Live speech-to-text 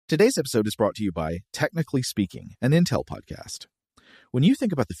Today's episode is brought to you by Technically Speaking, an Intel podcast. When you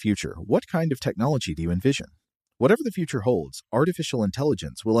think about the future, what kind of technology do you envision? Whatever the future holds, artificial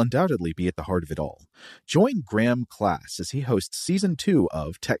intelligence will undoubtedly be at the heart of it all. Join Graham Class as he hosts Season 2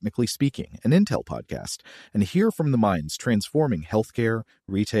 of Technically Speaking, an Intel podcast, and hear from the minds transforming healthcare,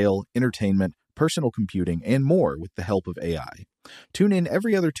 retail, entertainment, personal computing, and more with the help of AI. Tune in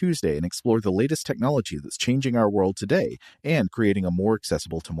every other Tuesday and explore the latest technology that's changing our world today and creating a more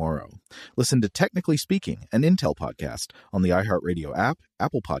accessible tomorrow. Listen to Technically Speaking, an Intel podcast on the iHeartRadio app,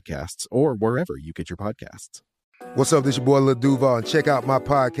 Apple Podcasts, or wherever you get your podcasts. What's up, this your boy Lil Duval, and check out my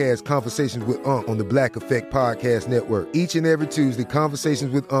podcast, Conversations with Unc, on the Black Effect Podcast Network. Each and every Tuesday,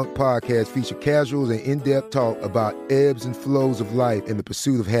 Conversations with Unc podcast feature casuals and in-depth talk about ebbs and flows of life and the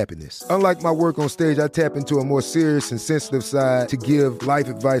pursuit of happiness. Unlike my work on stage, I tap into a more serious and sensitive side to give life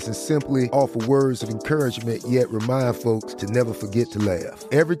advice and simply offer words of encouragement, yet remind folks to never forget to laugh.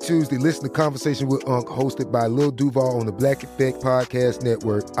 Every Tuesday, listen to Conversations with Unc, hosted by Lil Duval on the Black Effect Podcast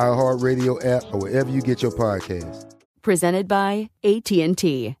Network, iHeartRadio app, or wherever you get your podcasts. Presented by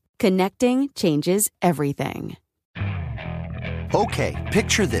AT&T. Connecting changes everything. Okay,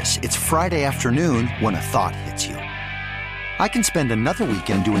 picture this. It's Friday afternoon when a thought hits you. I can spend another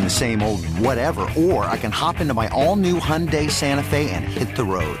weekend doing the same old whatever, or I can hop into my all-new Hyundai Santa Fe and hit the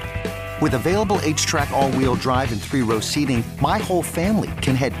road. With available H-Track all-wheel drive and 3-row seating, my whole family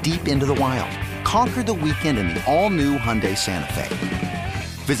can head deep into the wild. Conquer the weekend in the all-new Hyundai Santa Fe.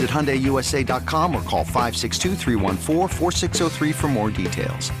 Visit HyundaiUSA.com or call 562-314-4603 for more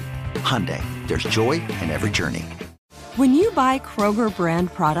details. Hyundai, there's joy in every journey. When you buy Kroger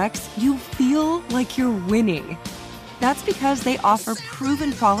brand products, you feel like you're winning. That's because they offer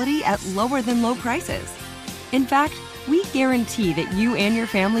proven quality at lower than low prices. In fact, we guarantee that you and your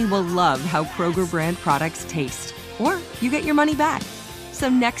family will love how Kroger brand products taste, or you get your money back. So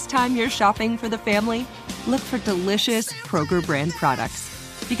next time you're shopping for the family, look for delicious Kroger brand products,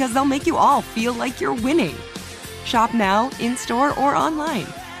 because they'll make you all feel like you're winning. Shop now, in-store, or online.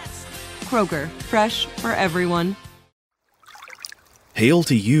 Kroger, fresh for everyone. Hail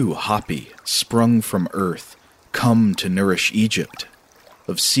to you, Hapi, sprung from earth, come to nourish Egypt.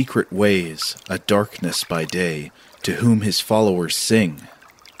 Of secret ways, a darkness by day, to whom his followers sing.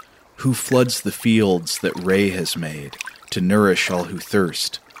 Who floods the fields that Re has made, to nourish all who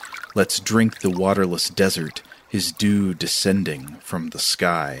thirst. Let's drink the waterless desert, his dew descending from the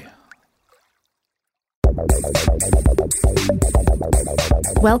sky.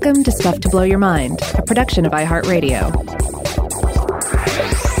 Welcome to Stuff to Blow Your Mind, a production of iHeartRadio.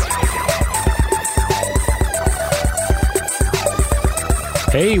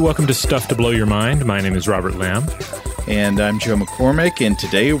 Hey, welcome to Stuff to Blow Your Mind. My name is Robert Lamb. And I'm Joe McCormick, and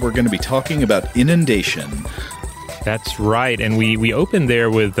today we're going to be talking about inundation. That's right, and we opened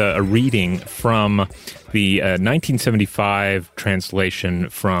there with a reading from the 1975 translation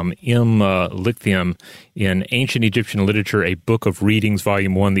from Lithium in Ancient Egyptian Literature, A Book of Readings,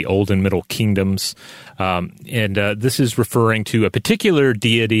 Volume 1, The Old and Middle Kingdoms. This is referring to a particular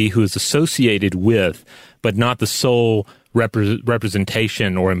deity who is associated with, but not the sole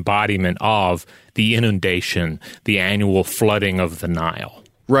representation or embodiment of, the inundation, the annual flooding of the Nile.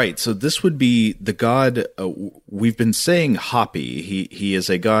 Right, so this would be the god, we've been saying Hapi. He is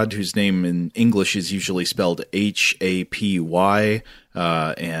a god whose name in English is usually spelled H-A-P-Y,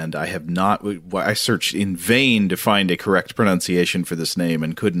 and I searched in vain to find a correct pronunciation for this name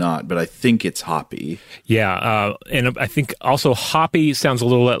and could not, but I think it's Hapi. Yeah, and I think also Hapi sounds a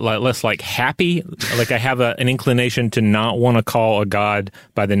little less like happy, like I have an inclination to not want to call a god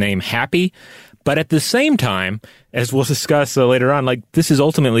by the name Happy. But at the same time, as we'll discuss later on, like this is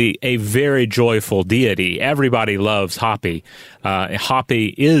ultimately a very joyful deity. Everybody loves Hapi.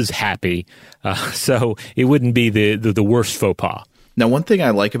 Hapi is happy, so it wouldn't be the worst faux pas. Now, one thing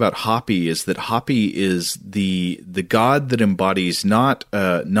I like about Hapi is that Hapi is the god that embodies not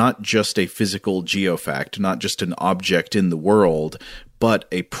just a physical geofact, not just an object in the world, but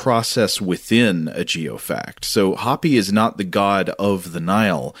a process within a geofact. So Hapi is not the god of the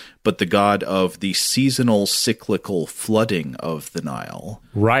Nile, but the god of the seasonal cyclical flooding of the Nile.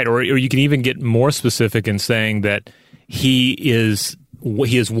 Right, or you can even get more specific in saying that he is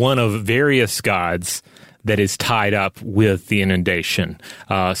one of various gods that is tied up with the inundation.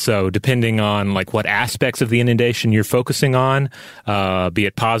 So depending on like what aspects of the inundation you're focusing on, be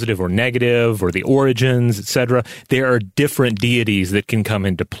it positive or negative or the origins, etc., there are different deities that can come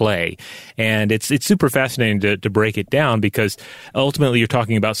into play. And it's super fascinating to break it down, because ultimately you're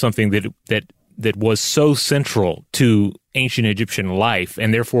talking about something that that was so central to ancient Egyptian life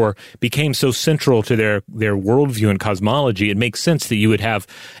and therefore became so central to their worldview and cosmology, it makes sense that you would have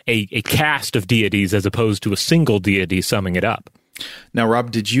a cast of deities as opposed to a single deity summing it up. Now,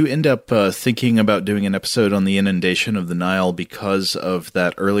 Rob, did you end up thinking about doing an episode on the inundation of the Nile because of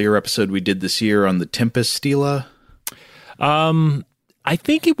that earlier episode we did this year on the Tempest Stela? I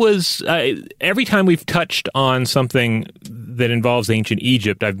think it was every time we've touched on something that involves ancient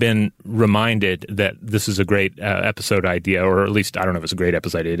Egypt, I've been reminded that this is a great episode idea, or at least I don't know if it's a great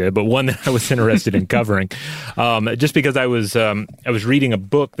episode idea, but one that I was interested in covering. Just because I was reading a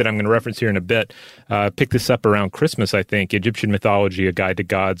book that I'm going to reference here in a bit. Picked this up around Christmas, I think. Egyptian Mythology: A Guide to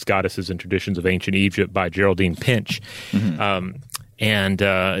Gods, Goddesses, and Traditions of Ancient Egypt by Geraldine Pinch. Mm-hmm. And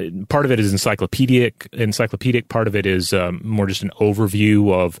part of it is encyclopedic. Part of it is more just an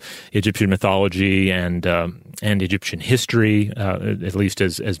overview of Egyptian mythology and Egyptian history, at least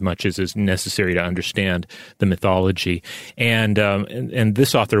as much as is necessary to understand the mythology. And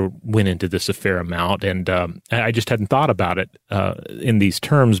this author went into this a fair amount, and I just hadn't thought about it in these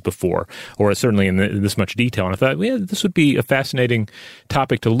terms before, or certainly in this much detail. And I thought, yeah, this would be a fascinating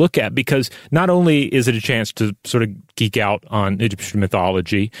topic to look at, because not only is it a chance to sort of geek out on Egyptian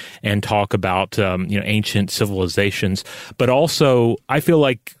mythology and talk about ancient civilizations, but also I feel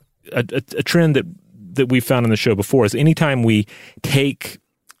like a trend that we've found on the show before is anytime we take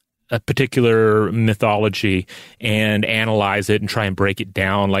a particular mythology and analyze it and try and break it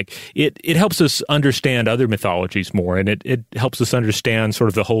down, like it helps us understand other mythologies more, and it helps us understand sort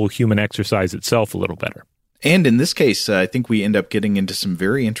of the whole human exercise itself a little better. And in this case, I think we end up getting into some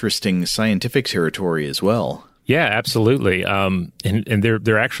very interesting scientific territory as well. Yeah, absolutely. And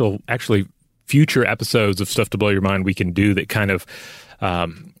there are actually future episodes of Stuff to Blow Your Mind we can do that kind of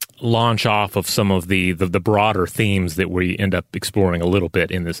launch off of some of the broader themes that we end up exploring a little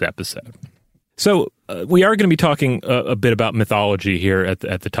bit in this episode. So we are going to be talking a bit about mythology here at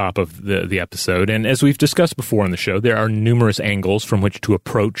the top of the episode. And as we've discussed before on the show, there are numerous angles from which to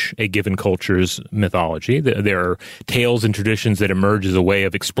approach a given culture's mythology. There are tales and traditions that emerge as a way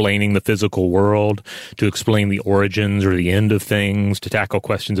of explaining the physical world, to explain the origins or the end of things, to tackle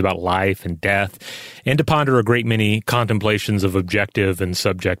questions about life and death, and to ponder a great many contemplations of objective and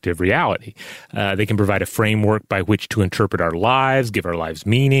subjective reality. They can provide a framework by which to interpret our lives, give our lives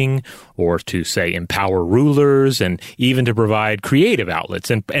meaning, or to, say, empower rulers, and even to provide creative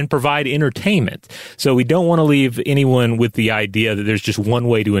outlets and provide entertainment. So we don't want to leave anyone with the idea that there's just one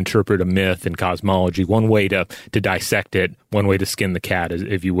way to interpret a myth in cosmology, one way to dissect it, one way to skin the cat,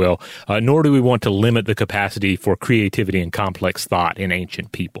 if you will, nor do we want to limit the capacity for creativity and complex thought in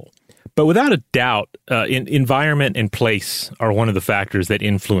ancient people. But without a doubt, environment and place are one of the factors that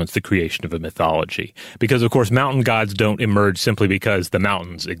influence the creation of a mythology. Because, of course, mountain gods don't emerge simply because the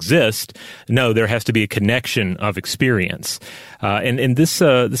mountains exist. No, there has to be a connection of experience. And this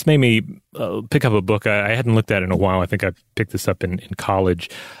made me pick up a book I hadn't looked at in a while. I think I picked this up in college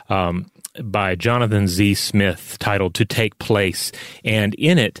by Jonathan Z. Smith, titled To Take Place. And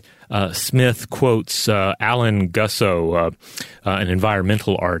in it, Smith quotes Alan Gusso, an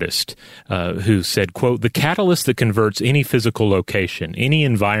environmental artist, who said, quote, "The catalyst that converts any physical location, any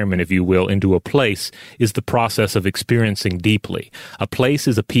environment, if you will, into a place is the process of experiencing deeply. A place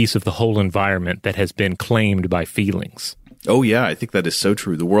is a piece of the whole environment that has been claimed by feelings." Oh, yeah, I think that is so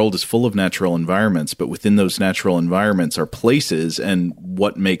true. The world is full of natural environments, but within those natural environments are places, and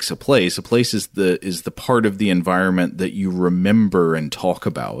what makes a place? A place is the part of the environment that you remember and talk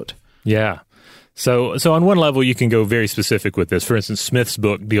about. Yeah. So on one level, you can go very specific with this. For instance, Smith's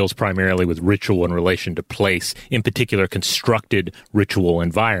book deals primarily with ritual in relation to place, in particular constructed ritual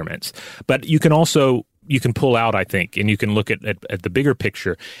environments. But you can pull out, I think, and you can look at the bigger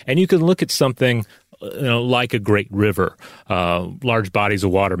picture, and you can look at something like a great river, large bodies of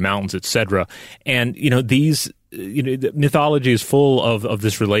water, mountains, etc. And these. Mythology is full of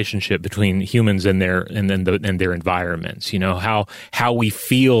this relationship between humans and their environments. How we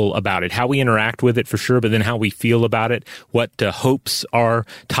feel about it, how we interact with it for sure, but then how we feel about it, what hopes are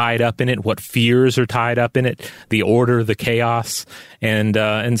tied up in it, what fears are tied up in it, the order, the chaos, and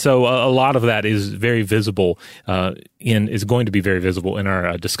so a lot of that is very visible is going to be very visible in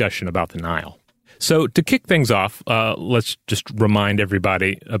our discussion about the Nile. So to kick things off, let's just remind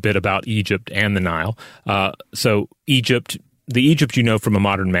everybody a bit about Egypt and the Nile. So Egypt, the Egypt you know from a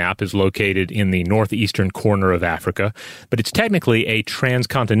modern map, is located in the northeastern corner of Africa, but it's technically a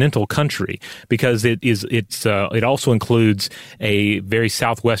transcontinental country because it also includes a very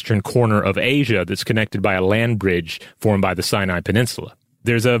southwestern corner of Asia that's connected by a land bridge formed by the Sinai Peninsula.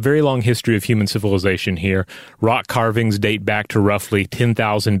 There's a very long history of human civilization here. Rock carvings date back to roughly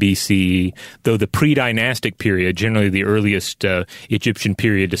 10,000 BCE, though the pre-dynastic period, generally the earliest Egyptian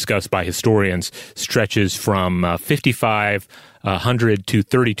period discussed by historians, stretches from 5500 to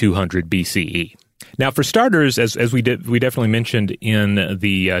 3200 BCE. Now, for starters, as we definitely mentioned in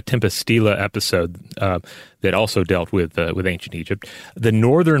the Tempest Stela episode that also dealt with ancient Egypt, the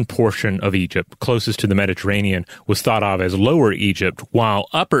northern portion of Egypt, closest to the Mediterranean, was thought of as Lower Egypt, while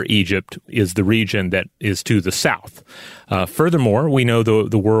Upper Egypt is the region that is to the south. Furthermore, we know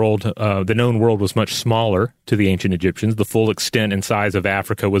the known world was much smaller to the ancient Egyptians. The full extent and size of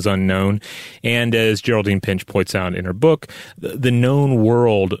Africa was unknown, and as Geraldine Pinch points out in her book, the known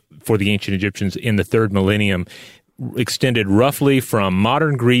world for the ancient Egyptians in the third millennium extended roughly from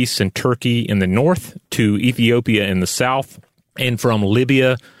modern Greece and Turkey in the north to Ethiopia in the south, and from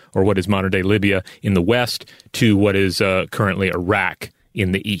Libya, or what is modern-day Libya, in the west to what is currently Iraq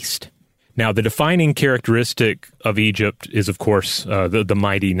in the east. Now, the defining characteristic of Egypt is, of course, the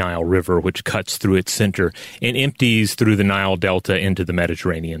mighty Nile River, which cuts through its center and empties through the Nile Delta into the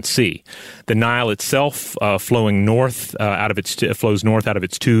Mediterranean Sea. The Nile itself, flows north out of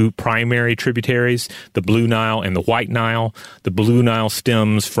its two primary tributaries, the Blue Nile and the White Nile. The Blue Nile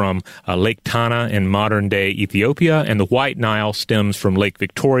stems from Lake Tana in modern-day Ethiopia, and the White Nile stems from Lake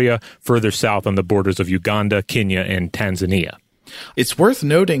Victoria, further south on the borders of Uganda, Kenya, and Tanzania. It's worth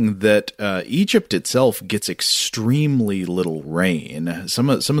noting that Egypt itself gets extremely little rain. Some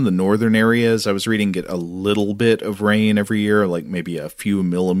of the northern areas I was reading get a little bit of rain every year, like maybe a few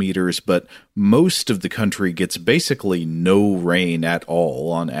millimeters, but most of the country gets basically no rain at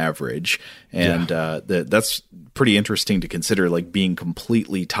all on average. And that's pretty interesting to consider, like being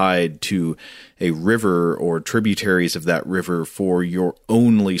completely tied to a river or tributaries of that river for your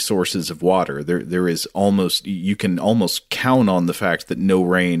only sources of water. There is almost, you can almost count on the fact that no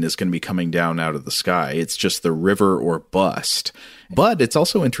rain is going to be coming down out of the sky. It's just the river or bust. But it's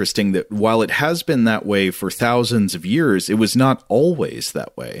also interesting that while it has been that way for thousands of years, it was not always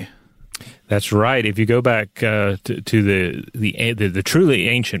that way. That's right. If you go back to the truly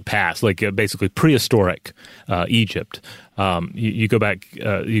ancient past, like basically prehistoric Egypt, you go back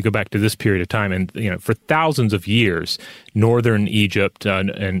to this period of time, and for thousands of years, northern Egypt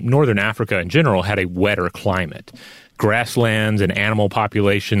and northern Africa in general had a wetter climate. Grasslands and animal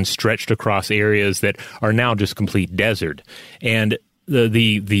populations stretched across areas that are now just complete desert, and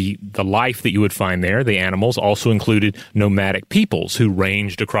the life that you would find there, the animals, also included nomadic peoples who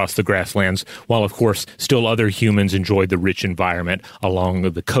ranged across the grasslands, while, of course, still other humans enjoyed the rich environment along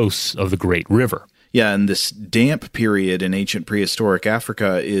the coasts of the Great River. Yeah, and this damp period in ancient prehistoric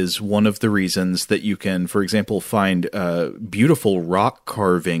Africa is one of the reasons that you can, for example, find beautiful rock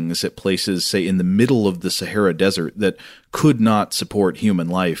carvings at places, say, in the middle of the Sahara Desert that could not support human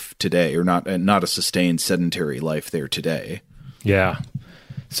life today, or not a sustained sedentary life there today. Yeah.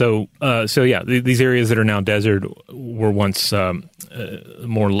 So these areas that are now desert were once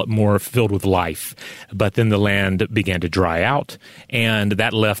more filled with life, but then the land began to dry out, and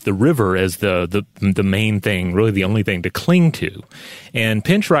that left the river as the main thing, really the only thing to cling to. And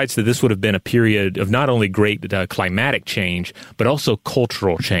Pinch writes that this would have been a period of not only great climatic change, but also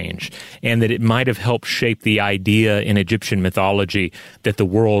cultural change, and that it might have helped shape the idea in Egyptian mythology that the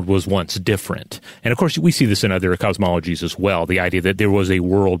world was once different. And of course, we see this in other cosmologies as well, the idea that there was a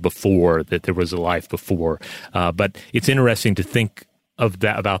world before, that there was a life before. But it's interesting to think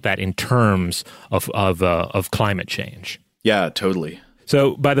about that in terms of climate change. Yeah, totally.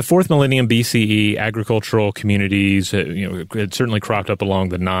 So by the 4th millennium BCE, agricultural communities had certainly cropped up along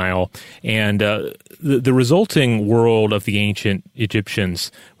the Nile, and the resulting world of the ancient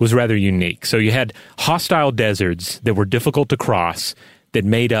Egyptians was rather unique. So you had hostile deserts that were difficult to cross that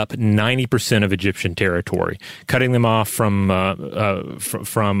made up 90% of Egyptian territory, cutting them off from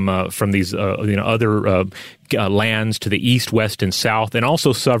these other lands to the east, west, and south, and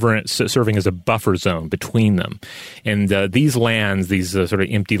also serving as a buffer zone between them. And these lands, these sort of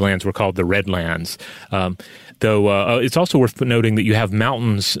empty lands, were called the Red Lands. Though it's also worth noting that you have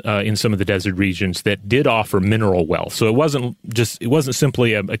mountains in some of the desert regions that did offer mineral wealth. So it wasn't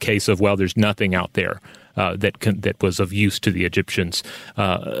simply a case of, well, there's nothing out there that was of use to the Egyptians,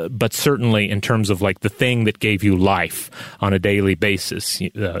 but certainly in terms of like the thing that gave you life on a daily basis,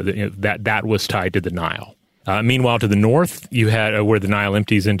 that was tied to the Nile. Meanwhile, to the north, you had where the Nile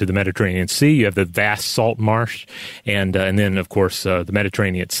empties into the Mediterranean Sea. You have the vast salt marsh, and then, of course, the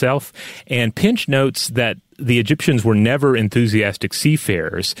Mediterranean itself. And Pinch notes that the Egyptians were never enthusiastic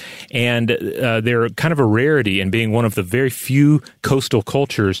seafarers, and they're kind of a rarity in being one of the very few coastal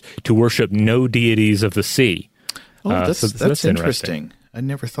cultures to worship no deities of the sea. Oh, that's interesting. I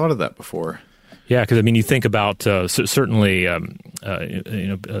never thought of that before. Yeah, because you think about certainly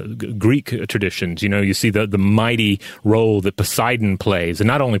Greek traditions. You see the mighty role that Poseidon plays, and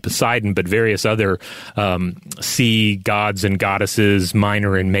not only Poseidon, but various other sea gods and goddesses,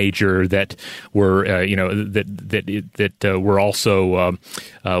 minor and major, that were were also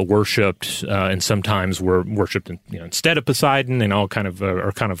worshipped, and sometimes were worshipped instead of Poseidon, and all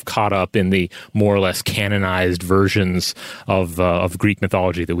are caught up in the more or less canonized versions of Greek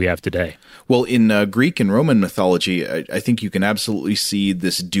mythology that we have today. Well, in Greek and Roman mythology, I think you can absolutely see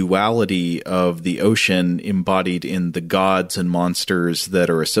this duality of the ocean embodied in the gods and monsters that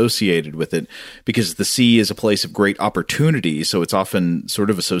are associated with it, because the sea is a place of great opportunity, so it's often sort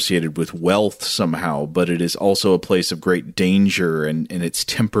of associated with wealth somehow, but it is also a place of great danger, and it's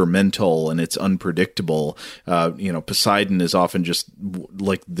temperamental and it's unpredictable. Poseidon is often just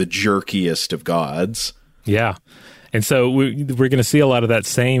like the jerkiest of gods. Yeah. And so we're going to see a lot of that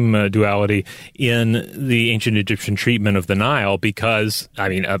same duality in the ancient Egyptian treatment of the Nile, because,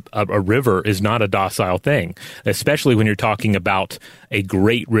 a river is not a docile thing, especially when you're talking about a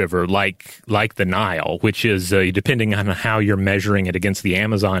great river like the Nile, which is, depending on how you're measuring it against the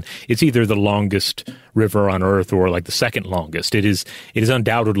Amazon, it's either the longest river on Earth or like the second longest. It is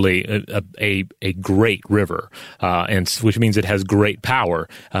undoubtedly a great river, and which means it has great power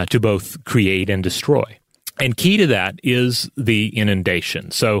to both create and destroy. And key to that is the inundation.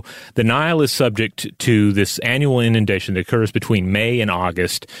 So the Nile is subject to this annual inundation that occurs between May and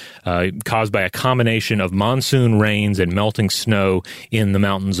August, caused by a combination of monsoon rains and melting snow in the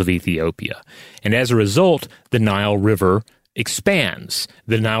mountains of Ethiopia. And as a result, the Nile River expands.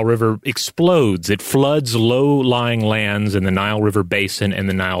 The Nile River explodes. It floods low-lying lands in the Nile River basin and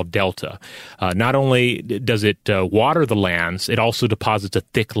the Nile Delta. Not only does it water the lands, it also deposits a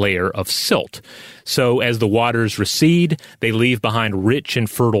thick layer of silt. So as the waters recede, they leave behind rich and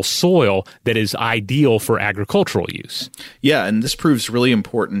fertile soil that is ideal for agricultural use. Yeah, and this proves really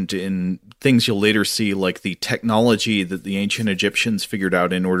important in things you'll later see, like the technology that the ancient Egyptians figured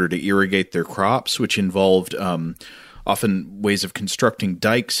out in order to irrigate their crops, which involved often ways of constructing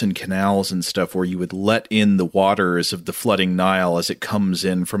dikes and canals and stuff where you would let in the waters of the flooding Nile as it comes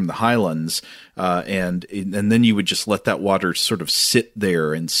in from the highlands, and then you would just let that water sort of sit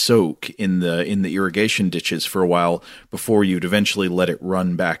there and soak in the irrigation ditches for a while before you'd eventually let it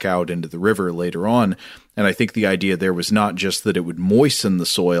run back out into the river later on. And I think the idea there was not just that it would moisten the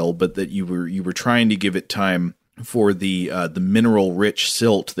soil, but that you were trying to give it time for the mineral-rich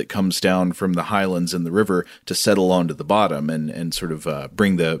silt that comes down from the highlands and the river to settle onto the bottom and sort of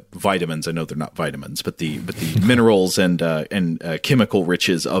bring the vitamins. I know they're not vitamins, but the minerals and chemical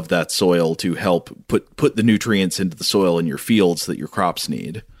riches of that soil to help put the nutrients into the soil in your fields that your crops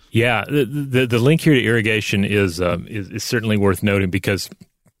need. Yeah, the link here to irrigation is certainly worth noting, because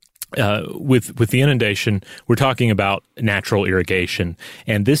with the inundation, we're talking about natural irrigation,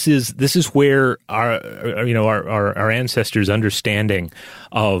 and this is where our ancestors' understanding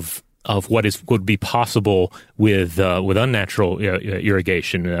of what would be possible with unnatural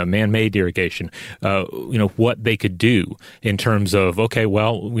irrigation, man-made irrigation, what they could do in terms of, okay,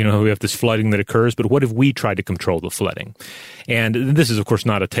 well, we have this flooding that occurs, but what if we tried to control the flooding? And this is, of course,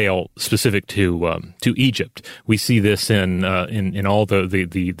 not a tale specific to Egypt. We see this in all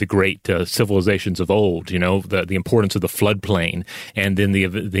the great civilizations of old. The importance of the floodplain, and then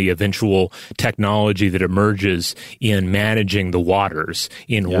the eventual technology that emerges in managing the waters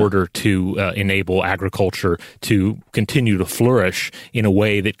in order to enable agriculture to continue to flourish in a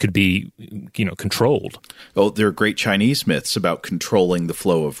way that could be, controlled. Oh, there are great Chinese myths about controlling the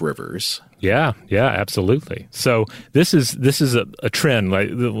flow of rivers. Yeah, absolutely. So this is a trend,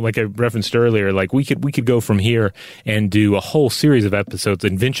 like I referenced earlier. Like we could go from here and do a whole series of episodes,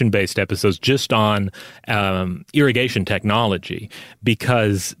 invention-based episodes, just on irrigation technology,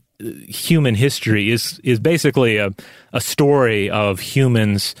 because human history is basically a story of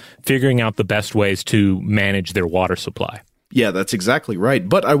humans figuring out the best ways to manage their water supply. Yeah, that's exactly right.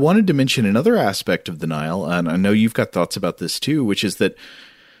 But I wanted to mention another aspect of the Nile, and I know you've got thoughts about this too, which is that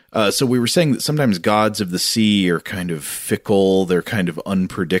so we were saying that sometimes gods of the sea are kind of fickle, they're kind of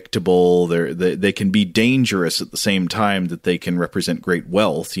unpredictable, they can be dangerous at the same time that they can represent great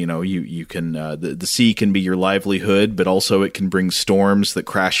wealth. You can the sea can be your livelihood, but also it can bring storms that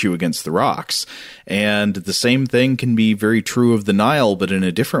crash you against the rocks. And the same thing can be very true of the Nile, but in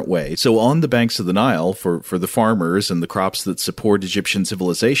a different way. So on the banks of the Nile, for the farmers and the crops that support Egyptian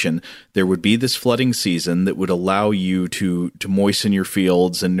civilization, there would be this flooding season that would allow you to moisten your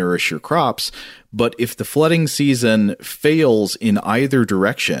fields and nourish your crops. But if the flooding season fails in either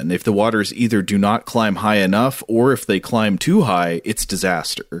direction, if the waters either do not climb high enough or if they climb too high, it's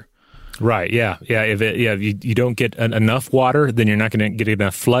disaster. Right. Yeah. Yeah. If you don't get enough water, then you're not going to get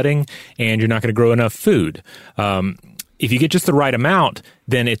enough flooding, and you're not going to grow enough food. If you get just the right amount,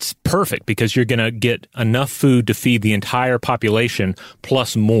 then it's perfect because you're going to get enough food to feed the entire population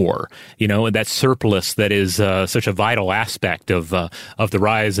plus more. You know, that surplus that is such a vital aspect of the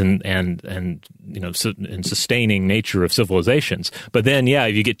rise and you know and sustaining nature of civilizations. But then, yeah,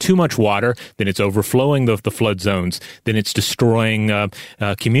 if you get too much water, then it's overflowing the flood zones. Then it's destroying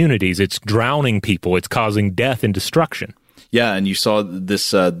communities. It's drowning people. It's causing death and destruction. Yeah, and you saw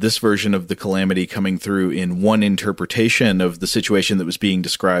this version of the calamity coming through in one interpretation of the situation that was being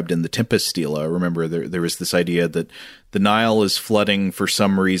described in the Tempest Stela. Remember, there was this idea that the Nile is flooding for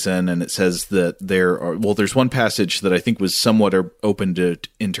some reason, and it says that there's one passage that I think was somewhat open to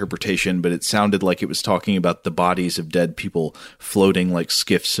interpretation, but it sounded like it was talking about the bodies of dead people floating like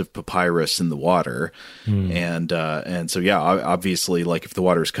skiffs of papyrus in the water. And so, yeah, obviously, like if the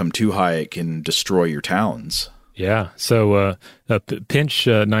waters come too high, it can destroy your towns. Yeah. So Pinch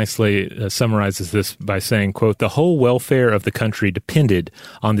nicely summarizes this by saying, quote, "The whole welfare of the country depended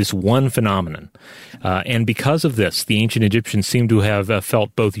on this one phenomenon. And because of this, the ancient Egyptians seem to have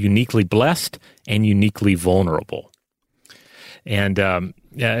felt both uniquely blessed and uniquely vulnerable." And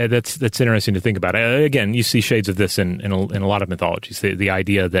yeah, that's interesting to think about. Again, you see shades of this in a lot of mythologies. The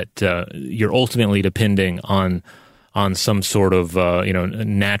idea that you're ultimately depending on some sort of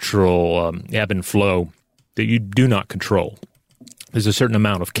natural ebb and flow that you do not control. There's a certain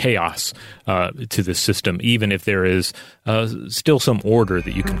amount of chaos to this system, even if there is still some order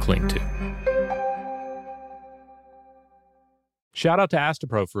that you can cling to. Shout out to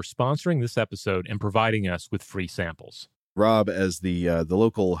Astepro for sponsoring this episode and providing us with free samples. Rob, as the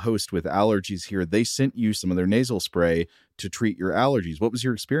local host with allergies here, they sent you some of their nasal spray to treat your allergies. What was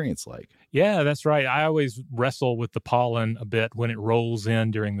your experience like? Yeah, that's right. I always wrestle with the pollen a bit when it rolls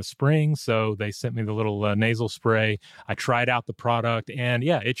in during the spring, so they sent me the little nasal spray. I tried out the product, and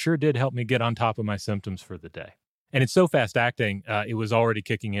yeah, it sure did help me get on top of my symptoms for the day. And it's so fast-acting, it was already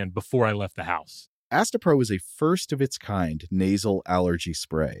kicking in before I left the house. Astepro is a first-of-its-kind nasal allergy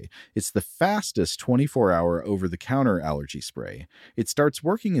spray. It's the fastest 24-hour over-the-counter allergy spray. It starts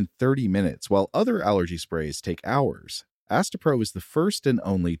working in 30 minutes, while other allergy sprays take hours. Astepro is the first and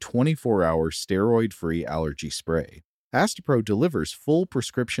only 24-hour steroid-free allergy spray. Astepro delivers full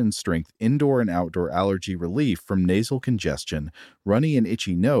prescription-strength indoor and outdoor allergy relief from nasal congestion, runny and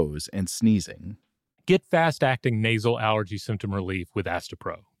itchy nose, and sneezing. Get fast-acting nasal allergy symptom relief with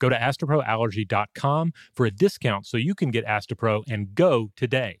Astepro. Go to asteproallergy.com for a discount so you can get Astepro and go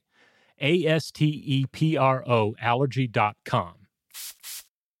today. ASTEPRO allergy.com.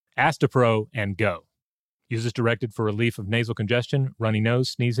 Astepro and go. Use as directed for relief of nasal congestion, runny nose,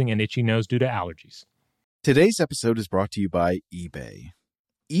 sneezing, and itchy nose due to allergies. Today's episode is brought to you by eBay.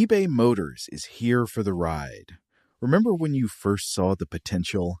 eBay Motors is here for the ride. Remember when you first saw the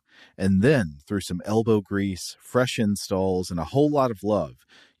potential? And then, through some elbow grease, fresh installs, and a whole lot of love,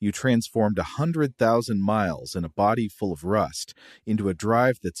 you transformed 100,000 miles and a body full of rust into a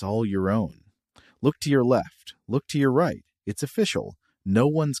drive that's all your own. Look to your left. Look to your right. It's official. No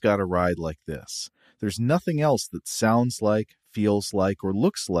one's got a ride like this. There's nothing else that sounds like, feels like, or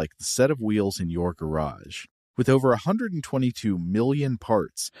looks like the set of wheels in your garage. With over 122 million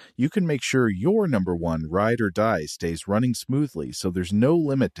parts, you can make sure your number one ride or die stays running smoothly so there's no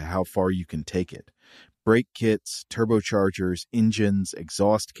limit to how far you can take it. Brake kits, turbochargers, engines,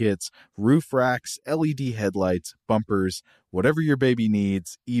 exhaust kits, roof racks, LED headlights, bumpers, whatever your baby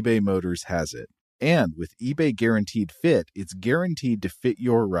needs, eBay Motors has it. And with eBay Guaranteed Fit, it's guaranteed to fit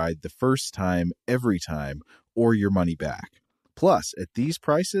your ride the first time, every time, or your money back. Plus, at these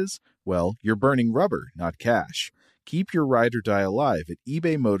prices, well, you're burning rubber, not cash. Keep your ride or die alive at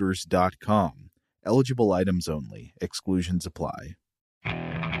ebaymotors.com. Eligible items only. Exclusions apply.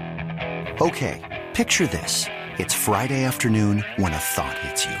 Okay, picture this. It's Friday afternoon when a thought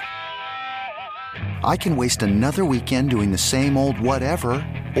hits you. I can waste another weekend doing the same old whatever,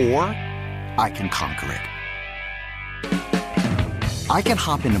 or I can conquer it. I can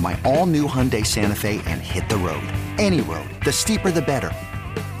hop into my all-new Hyundai Santa Fe and hit the road. Any road. The steeper, the better.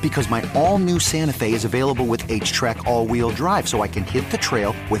 Because my all-new Santa Fe is available with H-Track all-wheel drive, so I can hit the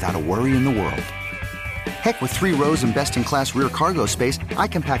trail without a worry in the world. Heck, with 3 rows and best-in-class rear cargo space, I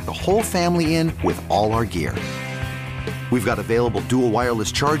can pack the whole family in with all our gear. We've got available dual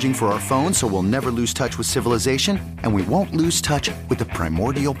wireless charging for our phones, so we'll never lose touch with civilization, and we won't lose touch with the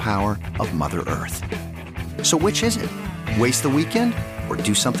primordial power of Mother Earth. So which is it? Waste the weekend or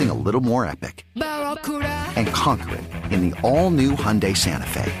do something a little more epic and conquer it in the all-new Hyundai Santa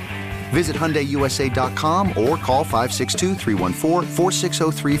Fe. Visit HyundaiUSA.com or call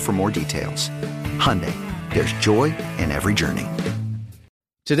 562-314-4603 for more details. Hyundai, there's joy in every journey.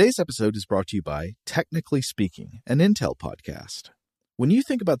 Today's episode is brought to you by Technically Speaking, an Intel podcast. When you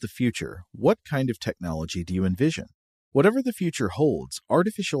think about the future, what kind of technology do you envision? Whatever the future holds,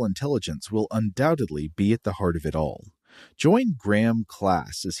 artificial intelligence will undoubtedly be at the heart of it all. Join Graham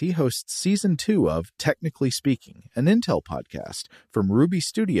Class as he hosts Season 2 of Technically Speaking, an Intel podcast from Ruby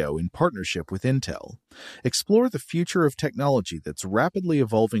Studio in partnership with Intel. Explore the future of technology that's rapidly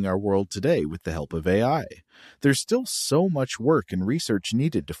evolving our world today with the help of AI. There's still so much work and research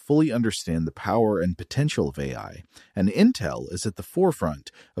needed to fully understand the power and potential of AI, and Intel is at the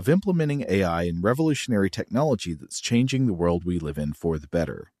forefront of implementing AI in revolutionary technology that's changing the world we live in for the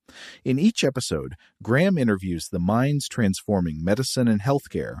better. In each episode, Graham interviews the minds transforming medicine and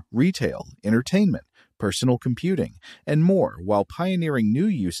healthcare, retail, entertainment, personal computing, and more while pioneering new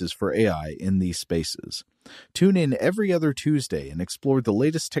uses for AI in these spaces. Tune in every other Tuesday and explore the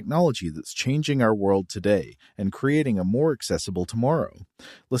latest technology that's changing our world today and creating a more accessible tomorrow.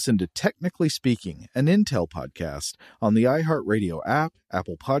 Listen to Technically Speaking, an Intel podcast on the iHeartRadio app,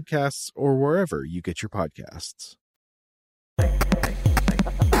 Apple Podcasts, or wherever you get your podcasts.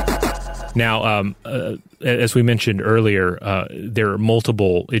 Now, as we mentioned earlier, there are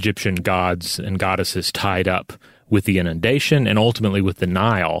multiple Egyptian gods and goddesses tied up with the inundation and ultimately with the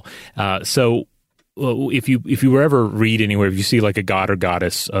Nile. So if you ever read anywhere, if you see like a god or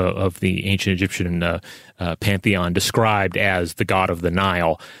goddess of the ancient Egyptian pantheon described as the god of the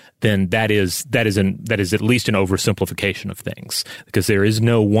Nile, then that is at least an oversimplification of things, because there is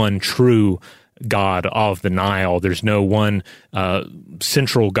no one true god of the Nile. There's no one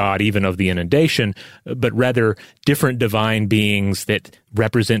central god even of the inundation, but rather different divine beings that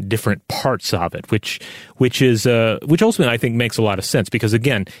represent different parts of it, which ultimately I think makes a lot of sense, because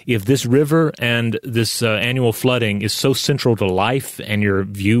again, if this river and this annual flooding is so central to life and your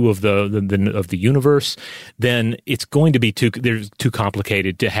view of the universe, then it's going to be too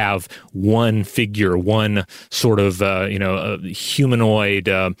complicated to have one figure, one sort of a humanoid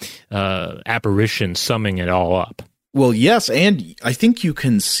apparition summing it all up. Well, yes, and I think you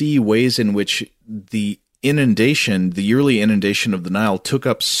can see ways in which the yearly inundation of the Nile took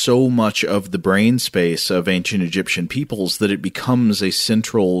up so much of the brain space of ancient Egyptian peoples that it becomes a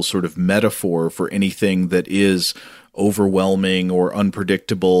central sort of metaphor for anything that is overwhelming or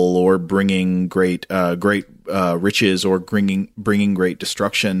unpredictable or bringing great riches or bringing great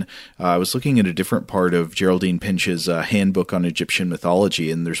destruction. I was looking at a different part of Geraldine Pinch's handbook on Egyptian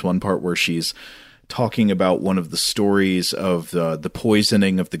mythology, and there's one part where she's talking about one of the stories of the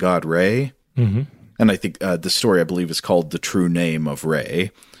poisoning of the god Re. Mm-hmm. And I think the story, I believe, is called The True Name of Re.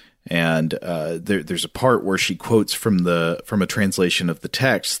 And there's a part where she quotes from a translation of the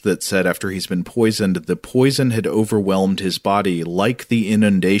text that said, after he's been poisoned, the poison had overwhelmed his body like the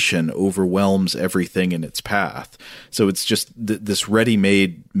inundation overwhelms everything in its path. So it's just this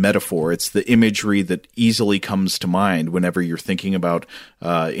ready-made metaphor. It's the imagery that easily comes to mind whenever you're thinking about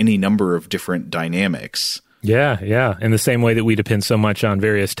any number of different dynamics. Yeah. In the same way that we depend so much on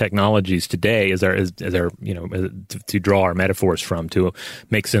various technologies today as our to draw our metaphors from, to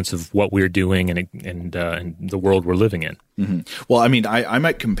make sense of what we're doing and the world we're living in. Mm-hmm. Well, I mean, I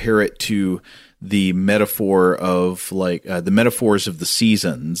might compare it to the metaphor of the metaphors of the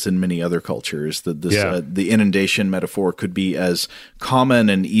seasons in many other cultures. The inundation metaphor could be as common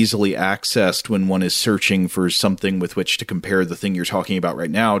and easily accessed when one is searching for something with which to compare the thing you're talking about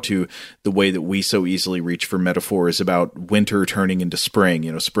right now to the way that we so easily reach for metaphors about winter turning into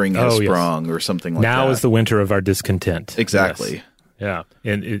spring. Spring has sprung or something like that. Now is the winter of our discontent. Exactly. Yes. Yeah,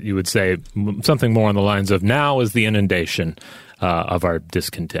 and you would say something more on the lines of now is the inundation of our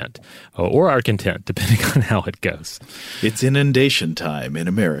discontent, or our content, depending on how it goes. It's inundation time in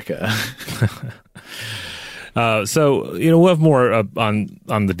America. So we'll have more on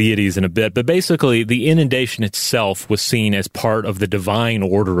the deities in a bit, but basically the inundation itself was seen as part of the divine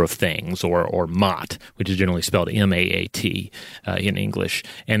order of things, or Maat, which is generally spelled M-A-A-T in English.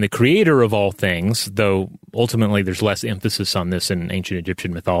 And the creator of all things, though ultimately there's less emphasis on this in ancient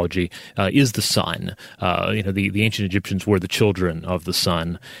Egyptian mythology, is the sun. The ancient Egyptians were the children of the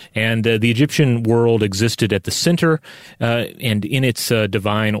sun, and the Egyptian world existed at the center, and in its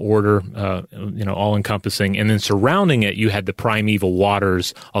divine order, all-encompassing. And then surrounding it, you had the primeval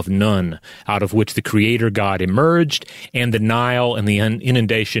waters of Nun, out of which the creator god emerged, and the Nile and the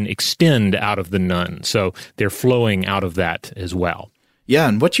inundation extend out of the Nun. So they're flowing out of that as well. Yeah,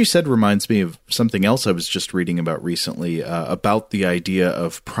 and what you said reminds me of something else I was just reading about recently, about the idea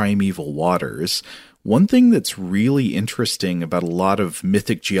of primeval waters. One thing that's really interesting about a lot of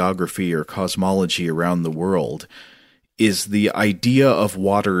mythic geography or cosmology around the world is the idea of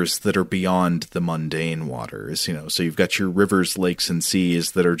waters that are beyond the mundane waters. So you've got your rivers, lakes, and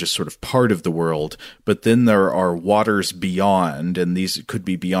seas that are just sort of part of the world, but then there are waters beyond, and these could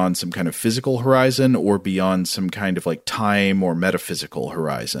be beyond some kind of physical horizon or beyond some kind of like time or metaphysical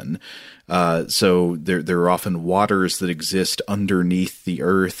horizon. So there are often waters that exist underneath the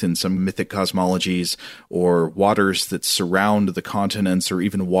earth in some mythic cosmologies, or waters that surround the continents, or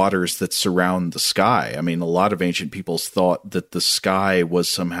even waters that surround the sky. I mean, a lot of ancient peoples thought that the sky was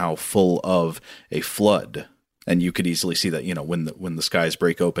somehow full of a flood. And you could easily see that, when the skies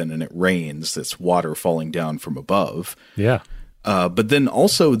break open and it rains, it's water falling down from above. Yeah. But then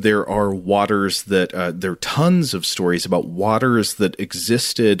also there are waters that there are tons of stories about waters that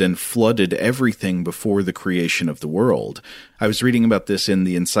existed and flooded everything before the creation of the world. I was reading about this in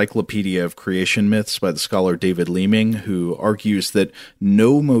the Encyclopedia of Creation Myths by the scholar David Leeming, who argues that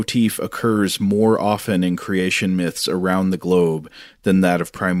no motif occurs more often in creation myths around the globe than that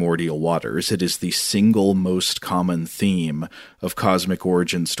of primordial waters. It is the single most common theme of cosmic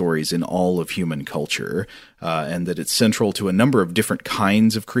origin stories in all of human culture, and that it's central to a number of different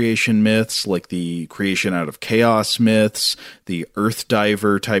kinds of creation myths, like the creation out of chaos myths, the earth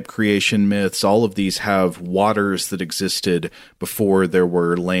diver type creation myths. All of these have waters that existed before there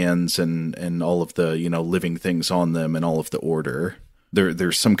were lands and all of the, living things on them and all of the order.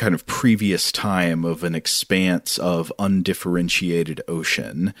 There's some kind of previous time of an expanse of undifferentiated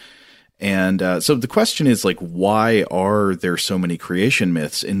ocean. And so the question is, why are there so many creation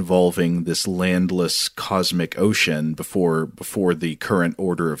myths involving this landless cosmic ocean before the current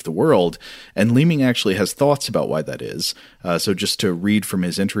order of the world? And Leeming actually has thoughts about why that is. So just to read from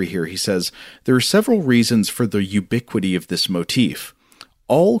his entry here, he says, there are several reasons for the ubiquity of this motif.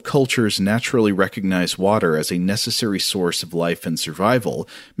 All cultures naturally recognize water as a necessary source of life and survival,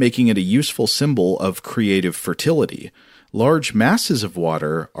 making it a useful symbol of creative fertility. Large masses of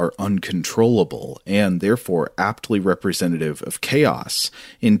water are uncontrollable and therefore aptly representative of chaos.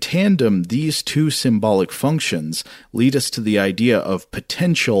 In tandem, these two symbolic functions lead us to the idea of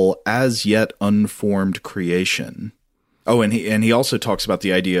potential as yet unformed creation. Oh, and he also talks about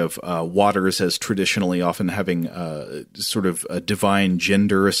the idea of waters as traditionally often having sort of divine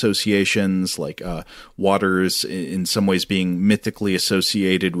gender associations, like waters in some ways being mythically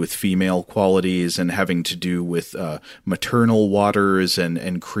associated with female qualities and having to do with maternal waters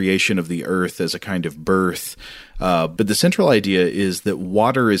and creation of the earth as a kind of birth. But the central idea is that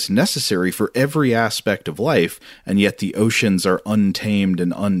water is necessary for every aspect of life, and yet the oceans are untamed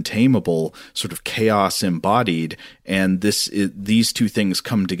and untamable, sort of chaos embodied, and these two things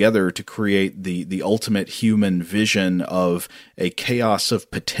come together to create the ultimate human vision of a chaos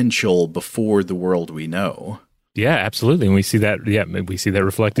of potential before the world we know. Yeah, absolutely. And we see that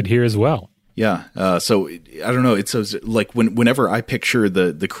reflected here as well. Yeah. So I don't know. It's like whenever I picture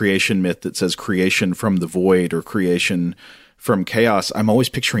the creation myth that says creation from the void or creation from chaos, I'm always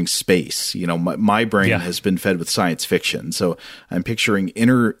picturing space. My brain has been fed with science fiction. So I'm picturing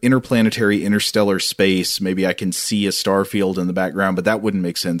interplanetary, interstellar space. Maybe I can see a star field in the background, but that wouldn't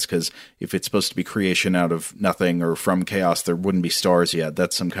make sense because if it's supposed to be creation out of nothing or from chaos, there wouldn't be stars yet.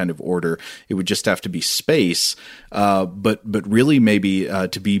 That's some kind of order. It would just have to be space. But really maybe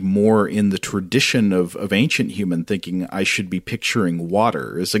to be more in the tradition of ancient human thinking, I should be picturing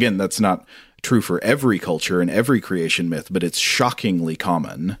waters. Again, that's not true for every culture and every creation myth, but it's shockingly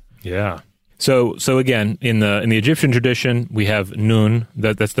common. Yeah. So again, in the Egyptian tradition, we have Nun,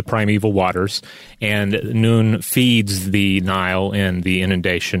 that's the primeval waters, and Nun feeds the Nile and the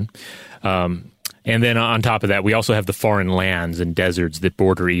inundation. And then on top of that, we also have the foreign lands and deserts that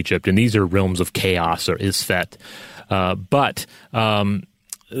border Egypt, and these are realms of chaos or Isfet.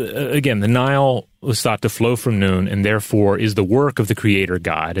 Again, the Nile was thought to flow from Nun and therefore is the work of the creator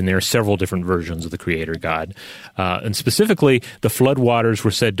god. And there are several different versions of the creator god. And specifically, the floodwaters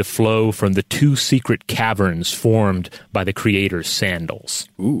were said to flow from the two secret caverns formed by the creator's sandals.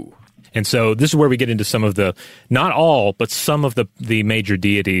 Ooh. And so this is where we get into some of the, not all, but some of the major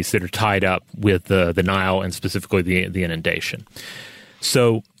deities that are tied up with the Nile and specifically the inundation.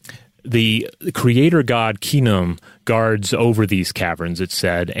 So the creator god Khnum guards over these caverns, it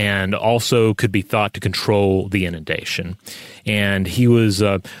said, and also could be thought to control the inundation. And he was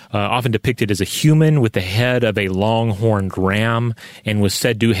often depicted as a human with the head of a long-horned ram, and was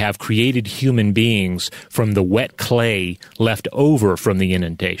said to have created human beings from the wet clay left over from the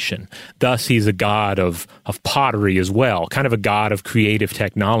inundation. Thus, he's a god of pottery as well, kind of a god of creative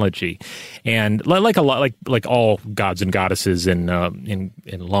technology. And like all gods and goddesses in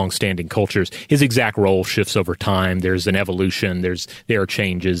long-standing cultures, his exact role shifts over time. There's an evolution. There are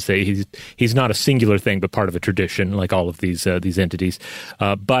changes. He's not a singular thing, but part of a tradition, like all of these entities.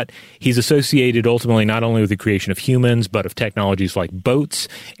 But he's associated ultimately not only with the creation of humans, but of technologies like boats,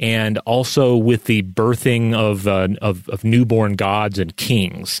 and also with the birthing of newborn gods and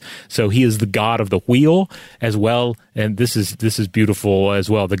kings. So he is the god of the wheel as well, and this is beautiful as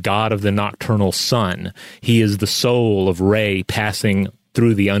well, the god of the nocturnal sun. He is the soul of Re passing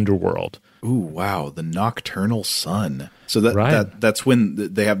through the underworld. Ooh, wow, the nocturnal sun. So that's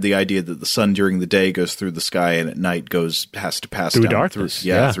when they have the idea that the sun during the day goes through the sky and at night has to pass through down darkness,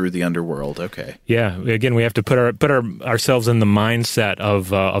 through the underworld. Okay. Yeah. Again, we have to put ourselves in the mindset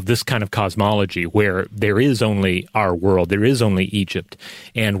of this kind of cosmology where there is only our world, there is only Egypt,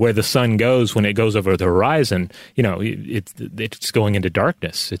 and where the sun goes when it goes over the horizon, it's going into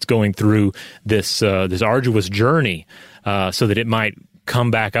darkness. It's going through this arduous journey so that it might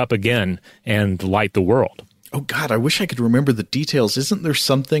come back up again and light the world. Oh, God, I wish I could remember the details. Isn't there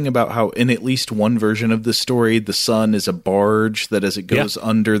something about how in at least one version of the story, the sun is a barge that as it goes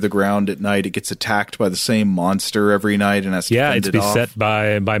under the ground at night, it gets attacked by the same monster every night and has to fend it off? Yeah, it's beset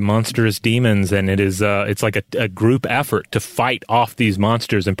by monstrous demons, and it's like a group effort to fight off these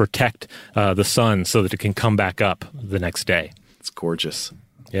monsters and protect the sun so that it can come back up the next day. It's gorgeous.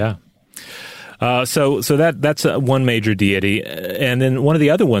 Yeah. So that's one major deity, and then one of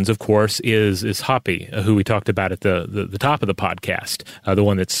the other ones, of course, is Hapi, who we talked about at the top of the podcast, the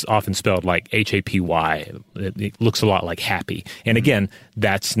one that's often spelled like H-A-P-Y. It looks a lot like happy, and again,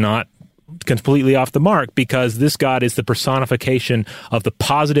 that's not completely off the mark because this god is the personification of the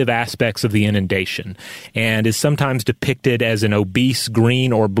positive aspects of the inundation, and is sometimes depicted as an obese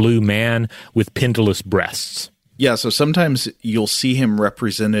green or blue man with pendulous breasts. Yeah, so sometimes you'll see him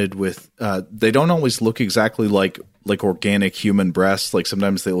represented with, they don't always look exactly like organic human breasts. Like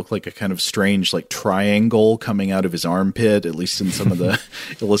sometimes they look like a kind of strange like triangle coming out of his armpit, at least in some of the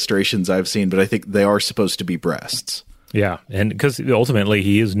illustrations I've seen. But I think they are supposed to be breasts. Yeah, and because ultimately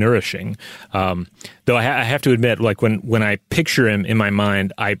he is nourishing. Though I have to admit, like when I picture him in my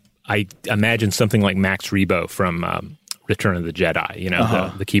mind, I imagine something like Max Rebo from Return of the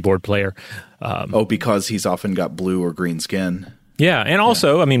Jedi, the keyboard player. Because he's often got blue or green skin. Yeah, and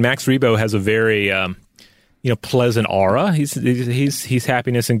also, I mean, Max Rebo has a very pleasant aura. He's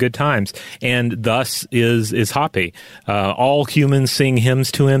happiness and good times, and thus is Hapi. All humans sing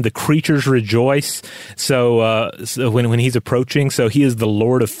hymns to him. The creatures rejoice. So when he's approaching, so he is the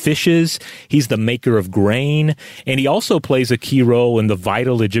Lord of fishes. He's the maker of grain, and he also plays a key role in the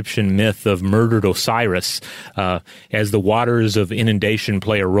vital Egyptian myth of murdered Osiris, as the waters of inundation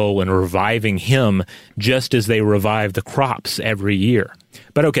play a role in reviving him, just as they revive the crops every year.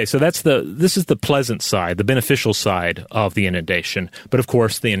 But okay, so this is the pleasant side, the beneficial side of the inundation. But of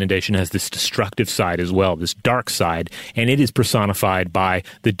course, the inundation has this destructive side as well, this dark side, and it is personified by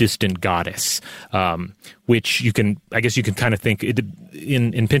the distant goddess, which you can kind of think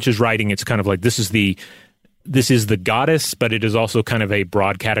in Pinch's writing. It's kind of like this is the goddess, but it is also kind of a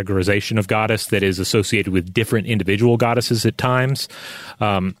broad categorization of goddess that is associated with different individual goddesses at times.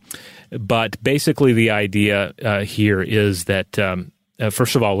 But basically, the idea here is that.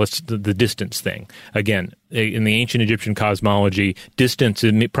 First of all, the distance thing. Again, in the ancient Egyptian cosmology, distance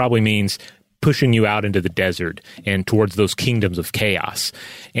probably means pushing you out into the desert and towards those kingdoms of chaos.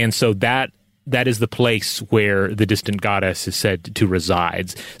 And so that is the place where the distant goddess is said to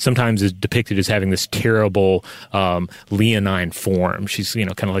reside. Sometimes is depicted as having this terrible leonine form. She's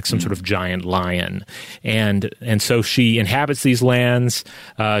kind of like some sort of giant lion, and so she inhabits these lands.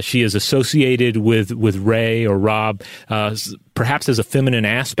 She is associated with Re or Rob, perhaps as a feminine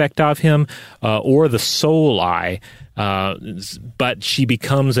aspect of him, or the soul eye. But she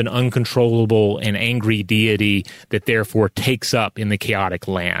becomes an uncontrollable and angry deity that therefore takes up in the chaotic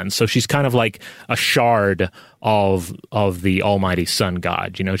land. So she's kind of like a shard of the almighty sun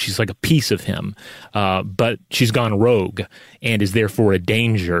god. She's like a piece of him, but she's gone rogue and is therefore a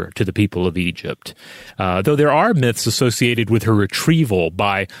danger to the people of Egypt. Though there are myths associated with her retrieval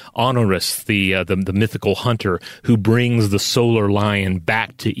by Honorius, the mythical hunter who brings the solar lion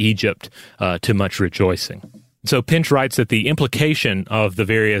back to Egypt to much rejoicing. So Pinch writes that the implication of the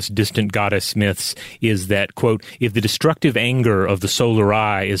various distant goddess myths is that, quote, if the destructive anger of the solar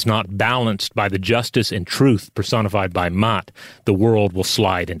eye is not balanced by the justice and truth personified by Maat, the world will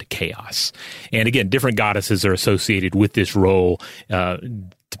slide into chaos. And again, different goddesses are associated with this role,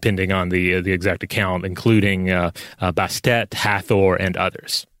 depending on the exact account, including Bastet, Hathor, and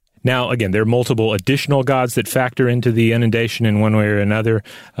others. Now, again, there are multiple additional gods that factor into the inundation in one way or another.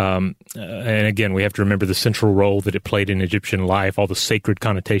 And again, we have to remember the central role that it played in Egyptian life, all the sacred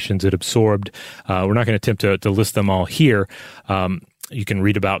connotations it absorbed. We're not going to attempt to list them all here. You can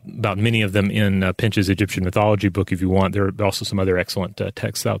read about many of them in Pinch's Egyptian mythology book if you want. There are also some other excellent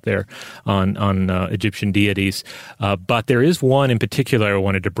texts out there on Egyptian deities. But there is one in particular I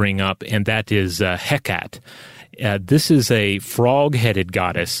wanted to bring up, and that is Hecate. This is a frog-headed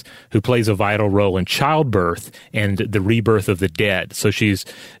goddess who plays a vital role in childbirth and the rebirth of the dead. So she's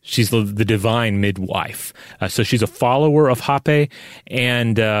the divine midwife. So she's a follower of Hape,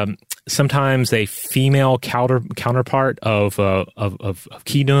 and sometimes a female counterpart of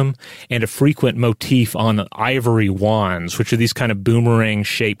Khnum, and a frequent motif on ivory wands, which are these kind of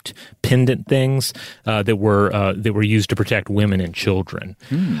boomerang-shaped pendant things that were used to protect women and children.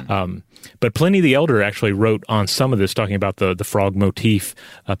 But Pliny the Elder actually wrote on some of this, talking about the frog motif,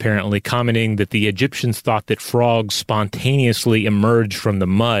 apparently commenting that the Egyptians thought that frogs spontaneously emerged from the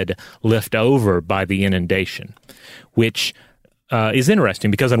mud left over by the inundation, which is interesting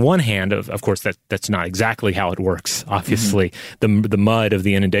because on one hand, of course, that's not exactly how it works. Obviously, the mud of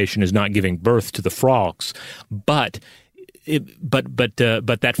the inundation is not giving birth to the frogs, but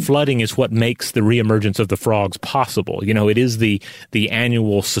that flooding is what makes the reemergence of the frogs possible. You know, it is the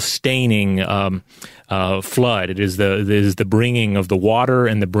annual sustaining flood. It is the bringing of the water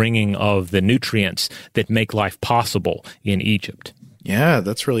and the bringing of the nutrients that make life possible in Egypt. Yeah,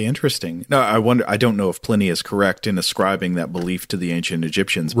 that's really interesting. No, I don't know if Pliny is correct in ascribing that belief to the ancient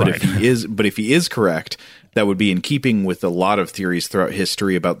Egyptians, but right. if he is correct, that would be in keeping with a lot of theories throughout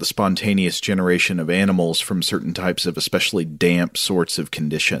history about the spontaneous generation of animals from certain types of especially damp sorts of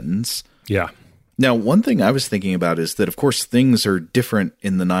conditions. Yeah. Now, one thing I was thinking about is that, of course, things are different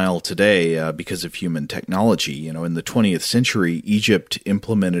in the Nile today because of human technology. You know, in the 20th century, Egypt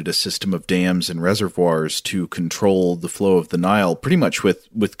implemented a system of dams and reservoirs to control the flow of the Nile pretty much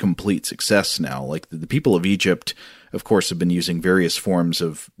with complete success now. Like the people of Egypt, of course, have been using various forms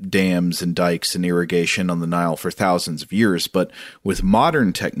of dams and dikes and irrigation on the Nile for thousands of years. But with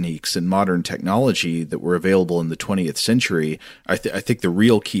modern techniques and modern technology that were available in the 20th century, I think the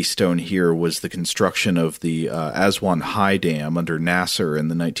real keystone here was the construction of the Aswan High Dam under Nasser in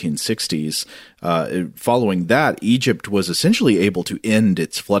the 1960s. Following that, Egypt was essentially able to end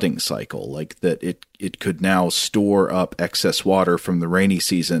its flooding cycle, like that it could now store up excess water from the rainy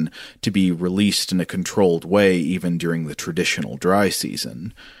season to be released in a controlled way even during the traditional dry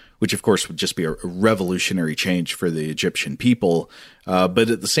season, which of course would just be a revolutionary change for the Egyptian people. But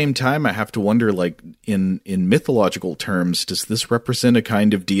at the same time, I have to wonder, like, in mythological terms, does this represent a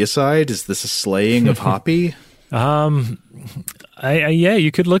kind of deicide? Is this a slaying of Hapi? Yeah,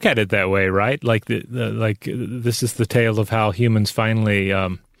 you could look at it that way, right? Like this is the tale of how humans finally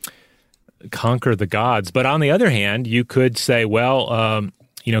conquer the gods. But on the other hand, you could say, well,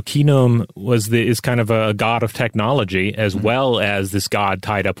 Khnum is kind of a god of technology as well as this god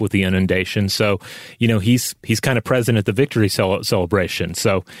tied up with the inundation. So, he's kind of present at the victory celebration.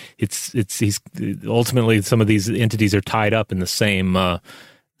 So he's ultimately some of these entities are tied up in the same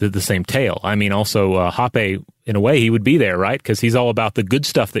tale. I mean, also Hape, in a way, he would be there, right? Because he's all about the good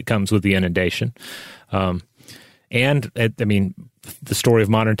stuff that comes with the inundation. The story of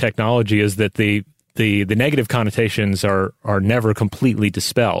modern technology is that the negative connotations are never completely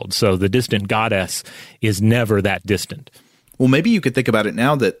dispelled. So the distant goddess is never that distant. Well, maybe you could think about it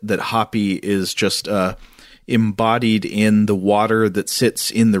now that Hapi is just embodied in the water that sits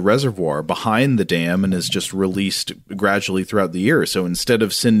in the reservoir behind the dam and is just released gradually throughout the year. So instead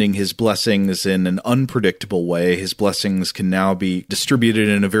of sending his blessings in an unpredictable way, his blessings can now be distributed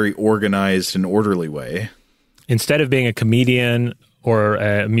in a very organized and orderly way. Instead of being a comedian or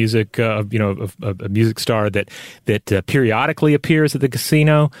a music star that periodically appears at the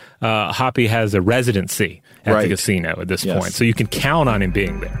casino, Hapi has a residency at the casino at this point. So you can count on him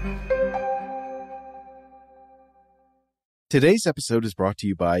being there. Today's episode is brought to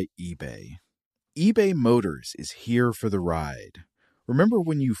you by eBay. eBay Motors is here for the ride. Remember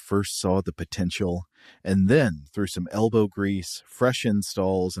when you first saw the potential? And then, through some elbow grease, fresh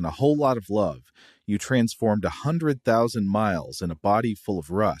installs, and a whole lot of love, you transformed 100,000 miles and a body full of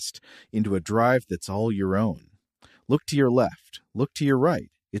rust into a drive that's all your own. Look to your left. Look to your right.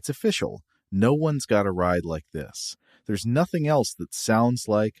 It's official. No one's got a ride like this. There's nothing else that sounds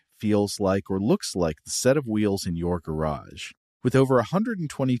like, feels like, or looks like the set of wheels in your garage. With over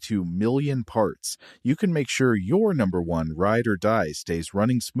 122 million parts, you can make sure your number one ride or die stays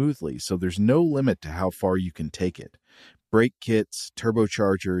running smoothly so there's no limit to how far you can take it. Brake kits,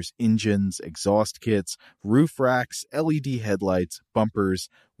 turbochargers, engines, exhaust kits, roof racks, LED headlights, bumpers,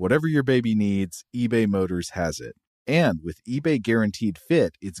 whatever your baby needs, eBay Motors has it. And with eBay Guaranteed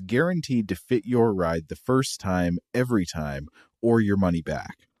Fit, it's guaranteed to fit your ride the first time, every time, or your money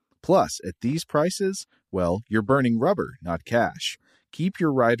back. Plus, at these prices, well, you're burning rubber, not cash. Keep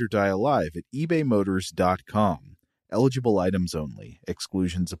your ride or die alive at ebaymotors.com. Eligible items only.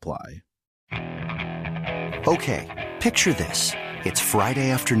 Exclusions apply. Okay, picture this. It's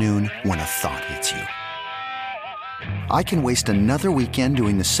Friday afternoon when a thought hits you. I can waste another weekend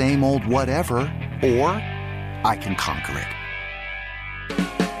doing the same old whatever, or I can conquer it.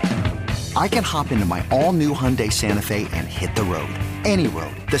 I can hop into my all-new Hyundai Santa Fe and hit the road. Any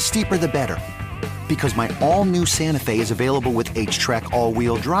road. The steeper, the better. Because my all-new Santa Fe is available with H-Track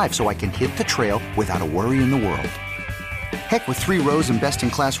all-wheel drive, so I can hit the trail without a worry in the world. Heck, with 3 rows and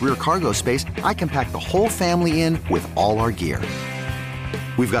best-in-class rear cargo space, I can pack the whole family in with all our gear.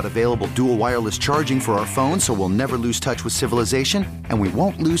 We've got available dual wireless charging for our phones, so we'll never lose touch with civilization, and we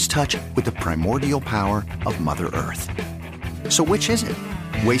won't lose touch with the primordial power of Mother Earth. So which is it?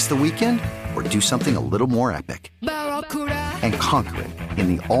 Waste the weekend or do something a little more epic? And conquer it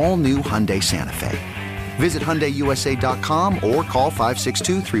in the all-new Hyundai Santa Fe. Visit HyundaiUSA.com or call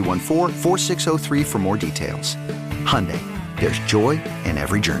 562-314-4603 for more details. Hyundai, there's joy in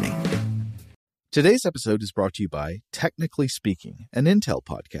every journey. Today's episode is brought to you by Technically Speaking, an Intel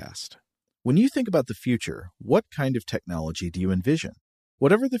podcast. When you think about the future, what kind of technology do you envision?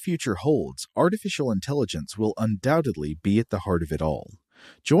 Whatever the future holds, artificial intelligence will undoubtedly be at the heart of it all.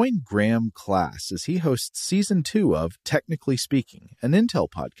 Join Graham Class as he hosts Season 2 of Technically Speaking, an Intel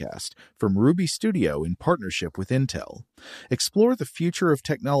podcast from Ruby Studio in partnership with Intel. Explore the future of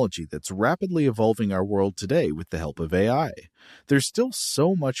technology that's rapidly evolving our world today with the help of AI. There's still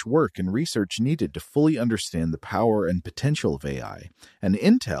so much work and research needed to fully understand the power and potential of AI, and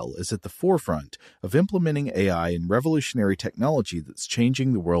Intel is at the forefront of implementing AI in revolutionary technology that's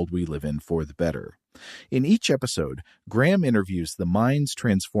changing the world we live in for the better. In each episode, Graham interviews the minds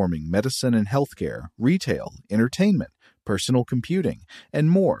transforming medicine and healthcare, retail, entertainment, personal computing, and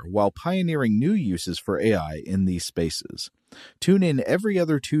more while pioneering new uses for AI in these spaces. Tune in every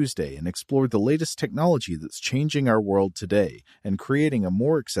other Tuesday and explore the latest technology that's changing our world today and creating a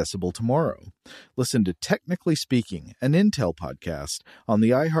more accessible tomorrow. Listen to Technically Speaking, an Intel podcast on the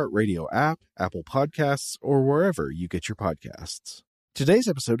iHeartRadio app, Apple Podcasts, or wherever you get your podcasts. Today's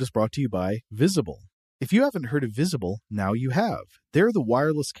episode is brought to you by Visible. If you haven't heard of Visible, now you have. They're the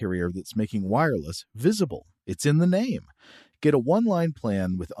wireless carrier that's making wireless visible. It's in the name. Get a one-line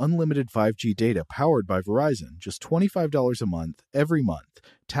plan with unlimited 5G data powered by Verizon, just $25 a month, every month,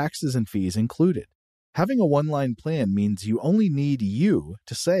 taxes and fees included. Having a one-line plan means you only need you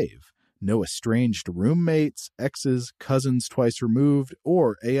to save. No estranged roommates, exes, cousins twice removed,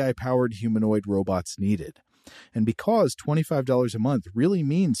 or AI-powered humanoid robots needed. And because $25 a month really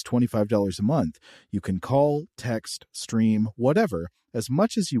means $25 a month, you can call, text, stream, whatever, as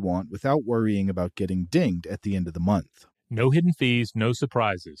much as you want without worrying about getting dinged at the end of the month. No hidden fees, no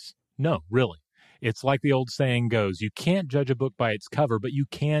surprises. No, really. It's like the old saying goes, you can't judge a book by its cover, but you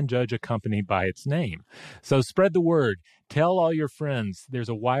can judge a company by its name. So spread the word. Tell all your friends there's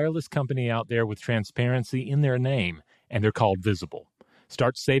a wireless company out there with transparency in their name, and they're called Visible.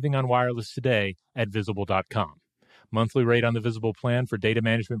 Start saving on wireless today at Visible.com. Monthly rate on the Visible plan for data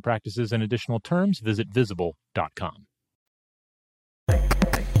management practices and additional terms, visit Visible.com.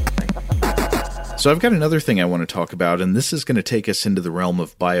 So I've got another thing I want to talk about, and this is going to take us into the realm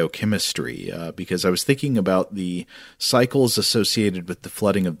of biochemistry, because I was thinking about the cycles associated with the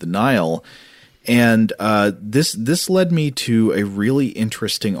flooding of the Nile. And this led me to a really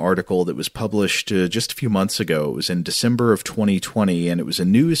interesting article that was published just a few months ago. It was in December of 2020, and it was a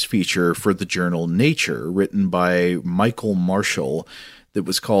news feature for the journal Nature, written by Michael Marshall, that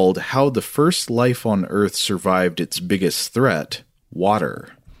was called How the First Life on Earth Survived Its Biggest Threat, Water.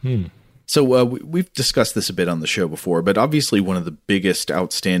 So we've discussed this a bit on the show before, but obviously one of the biggest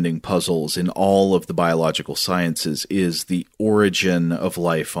outstanding puzzles in all of the biological sciences is the origin of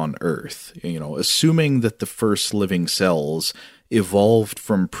life on Earth. You know, assuming that the first living cells evolved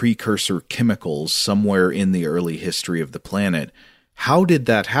from precursor chemicals somewhere in the early history of the planet, how did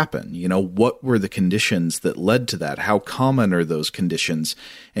that happen? You know, what were the conditions that led to that? How common are those conditions,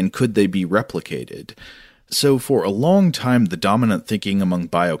 and could they be replicated? So for a long time, the dominant thinking among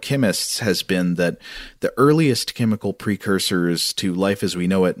biochemists has been that the earliest chemical precursors to life as we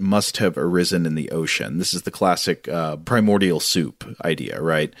know it must have arisen in the ocean. This is the classic primordial soup idea,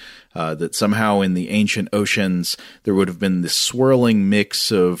 right? That somehow in the ancient oceans, there would have been this swirling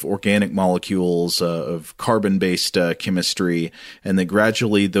mix of organic molecules, of carbon-based chemistry, and that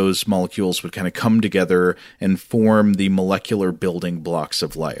gradually those molecules would kind of come together and form the molecular building blocks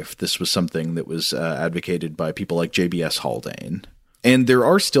of life. This was something that was advocated by people like J.B.S. Haldane. And there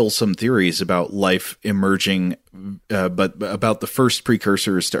are still some theories about life emerging, but about the first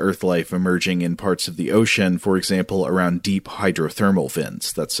precursors to Earth life emerging in parts of the ocean, for example, around deep hydrothermal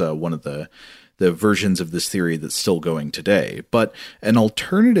vents. That's one of the versions of this theory that's still going today. But an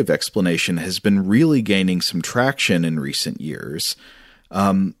alternative explanation has been really gaining some traction in recent years.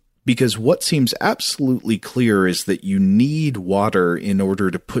 Because what seems absolutely clear is that you need water in order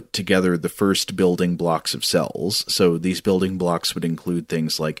to put together the first building blocks of cells. So these building blocks would include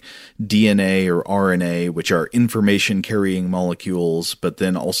things like DNA or RNA, which are information-carrying molecules, but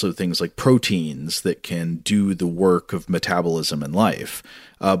then also things like proteins that can do the work of metabolism in life.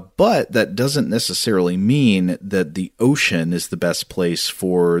 But that doesn't necessarily mean that the ocean is the best place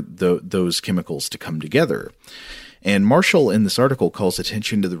for those chemicals to come together. And Marshall, in this article, calls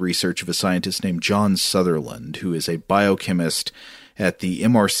attention to the research of a scientist named John Sutherland, who is a biochemist at the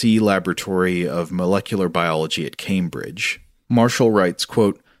MRC Laboratory of Molecular Biology at Cambridge. Marshall writes,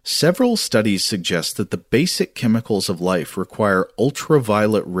 quote, "Several studies suggest that the basic chemicals of life require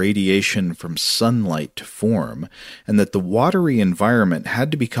ultraviolet radiation from sunlight to form, and that the watery environment had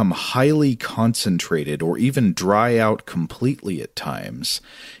to become highly concentrated or even dry out completely at times.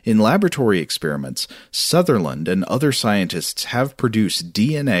 In laboratory experiments, Sutherland and other scientists have produced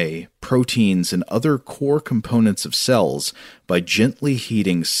DNA, proteins, and other core components of cells by gently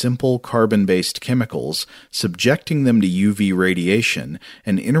heating simple carbon-based chemicals, subjecting them to UV radiation,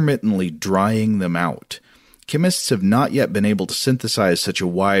 and intermittently drying them out. Chemists have not yet been able to synthesize such a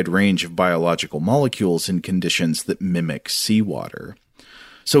wide range of biological molecules in conditions that mimic seawater."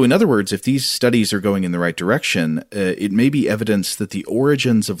 So in other words, if these studies are going in the right direction, it may be evidence that the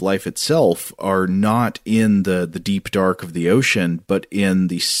origins of life itself are not in the deep dark of the ocean, but in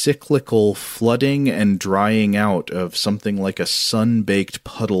the cyclical flooding and drying out of something like a sun-baked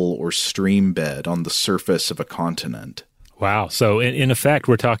puddle or stream bed on the surface of a continent. Wow. So in effect,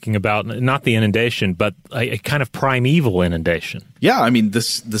 we're talking about not the inundation, but a kind of primeval inundation. Yeah, I mean, the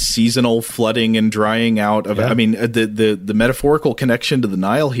seasonal flooding and drying out of, I mean, the metaphorical connection to the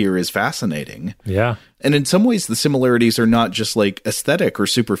Nile here is fascinating. Yeah. And in some ways, the similarities are not just like aesthetic or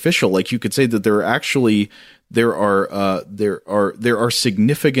superficial. Like you could say that there are actually there are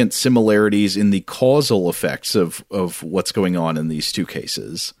significant similarities in the causal effects of what's going on in these two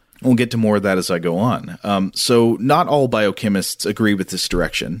cases. We'll get to more of that as I go on. So not all biochemists agree with this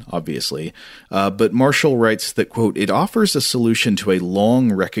direction, obviously, but Marshall writes that, quote, "It offers a solution to a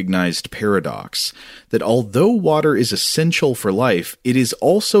long-recognized paradox, that although water is essential for life, it is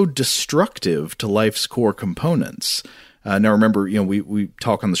also destructive to life's core components." Now, remember, we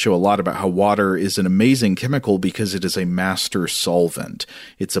talk on the show a lot about how water is an amazing chemical because it is a master solvent.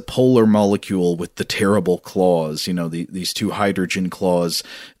 It's a polar molecule with the terrible claws, these two hydrogen claws,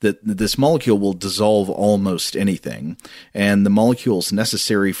 that this molecule will dissolve almost anything. And the molecules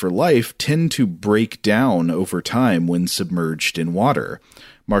necessary for life tend to break down over time when submerged in water.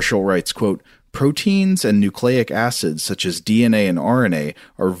 Marshall writes, quote, "Proteins and nucleic acids such as DNA and RNA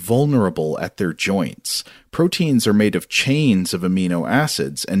are vulnerable at their joints. Proteins are made of chains of amino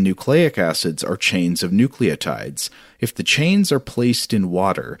acids, and nucleic acids are chains of nucleotides. If the chains are placed in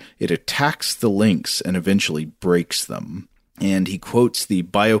water, it attacks the links and eventually breaks them." And he quotes the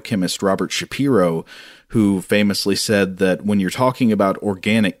biochemist Robert Shapiro, who famously said that when you're talking about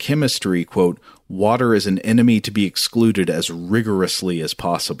organic chemistry, quote, "water is an enemy to be excluded as rigorously as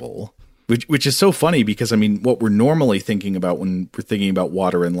possible." Which is so funny because, I mean, what we're normally thinking about when we're thinking about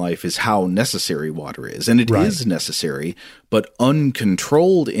water in life is how necessary water is. And it is necessary, but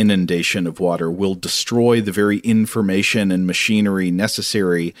uncontrolled inundation of water will destroy the very information and machinery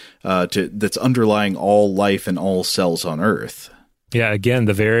necessary that's underlying all life and all cells on Earth. Yeah, again,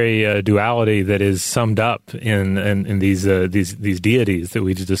 the very duality that is summed up in these deities that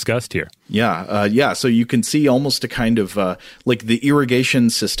we just discussed here. Yeah. So you can see almost a kind of like the irrigation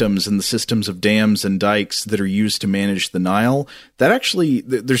systems and the systems of dams and dikes that are used to manage the Nile. That actually,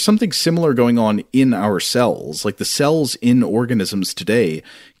 there's something similar going on in our cells. Like the cells in organisms today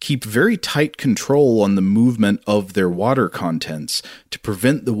keep very tight control on the movement of their water contents to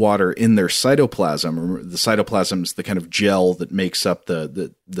prevent the water in their cytoplasm. The cytoplasm is the kind of gel that makes up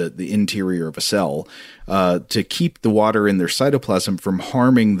the interior of a cell, to keep the water in their cytoplasm from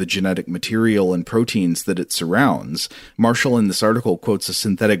harming the genetic material and proteins that it surrounds. Marshall in this article quotes a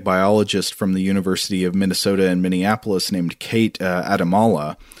synthetic biologist from the University of Minnesota in Minneapolis named Kate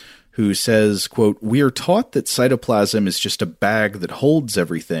Adamala, who says, quote, "We are taught that cytoplasm is just a bag that holds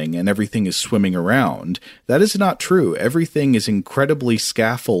everything and everything is swimming around. That is not true. Everything is incredibly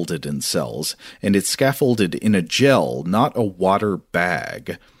scaffolded in cells, and it's scaffolded in a gel, not a water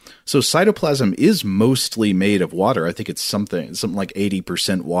bag." So cytoplasm is mostly made of water. I think it's something like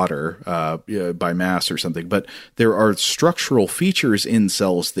 80% water by mass or something. But there are structural features in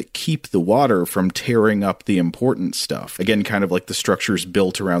cells that keep the water from tearing up the important stuff. Again, kind of like the structures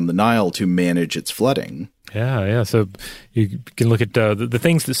built around the Nile to manage its flooding. Yeah. So you can look at the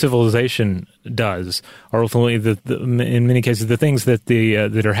things that civilization does are ultimately, in many cases, the things that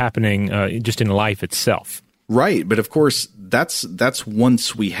that are happening just in life itself. Right, but of course, that's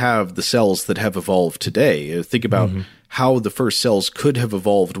once we have the cells that have evolved today. Think about how the first cells could have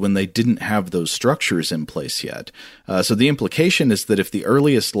evolved when they didn't have those structures in place yet. So the implication is that if the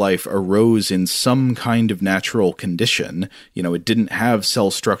earliest life arose in some kind of natural condition, it didn't have cell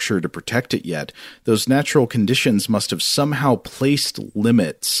structure to protect it yet, those natural conditions must have somehow placed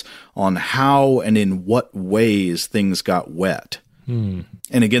limits on how and in what ways things got wet.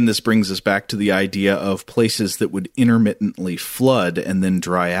 And again, this brings us back to the idea of places that would intermittently flood and then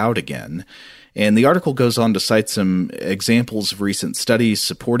dry out again. And the article goes on to cite some examples of recent studies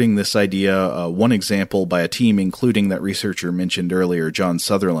supporting this idea. One example by a team including that researcher mentioned earlier, John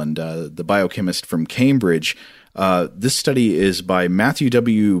Sutherland, the biochemist from Cambridge. This study is by Matthew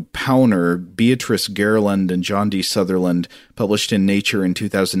W. Pauner, Beatrice Garland, and John D. Sutherland, published in Nature in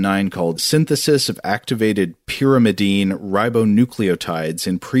 2009, called Synthesis of Activated Pyrimidine Ribonucleotides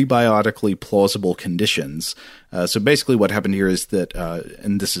in Prebiotically Plausible Conditions. So basically what happened here is that,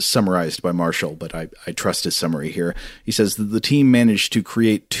 and this is summarized by Marshall, but I trust his summary here. He says that the team managed to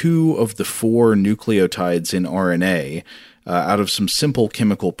create 2 of the 4 nucleotides in RNA, out of some simple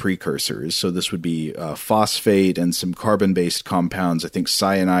chemical precursors. So this would be phosphate and some carbon-based compounds. I think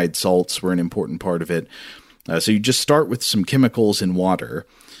cyanide salts were an important part of it. So you just start with some chemicals in water,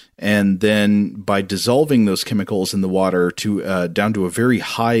 and then by dissolving those chemicals in the water to down to a very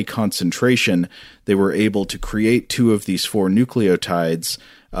high concentration, they were able to create 2 of these 4 nucleotides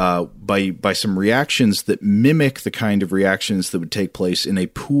by some reactions that mimic the kind of reactions that would take place in a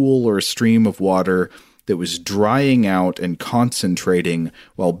pool or a stream of water that was drying out and concentrating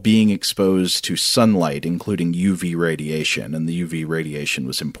while being exposed to sunlight, including UV radiation, and the UV radiation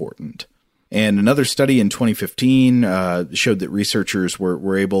was important. And another study in 2015 showed that researchers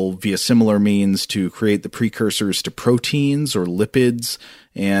were able, via similar means, to create the precursors to proteins or lipids,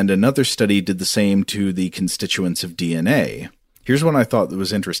 and another study did the same to the constituents of DNA. Here's one I thought that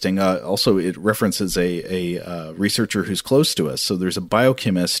was interesting. Also, it references a researcher who's close to us. So there's a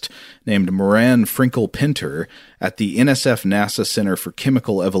biochemist named Moran Frankel-Pinter at the NSF NASA Center for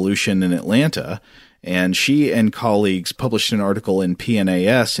Chemical Evolution in Atlanta, and she and colleagues published an article in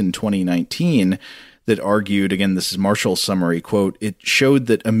PNAS in 2019 that argued, again, this is Marshall's summary, quote, "It showed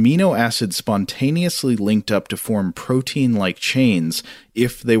that amino acids spontaneously linked up to form protein-like chains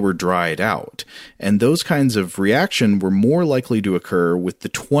if they were dried out. And those kinds of reaction were more likely to occur with the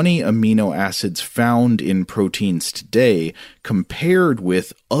 20 amino acids found in proteins today compared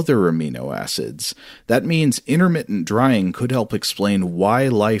with other amino acids. That means intermittent drying could help explain why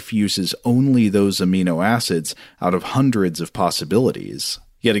life uses only those amino acids out of hundreds of possibilities."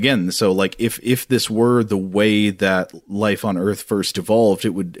 Yet again, so like if this were the way that life on Earth first evolved,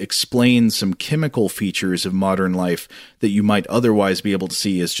 it would explain some chemical features of modern life that you might otherwise be able to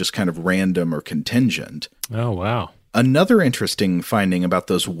see as just kind of random or contingent. Oh, wow. Another interesting finding about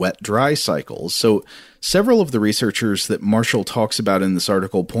those wet-dry cycles. So several of the researchers that Marshall talks about in this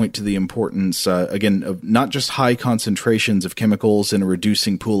article point to the importance, again, of not just high concentrations of chemicals in a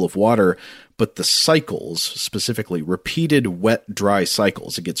reducing pool of water, but the cycles, specifically repeated wet-dry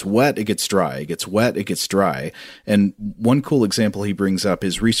cycles. It gets wet, it gets dry, it gets wet, it gets dry. And one cool example he brings up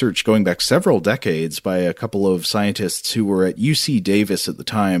is research going back several decades by a couple of scientists who were at UC Davis at the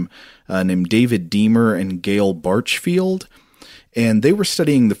time, named David Deamer and Gail Barchfield. And they were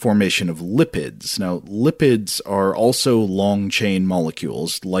studying the formation of lipids. Now, lipids are also long-chain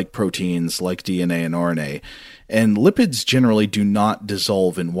molecules, like proteins, like DNA and RNA. And lipids generally do not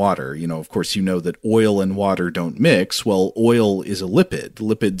dissolve in water. Of course, you know that oil and water don't mix. Well, oil is a lipid.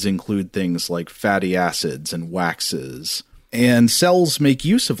 Lipids include things like fatty acids and waxes. And cells make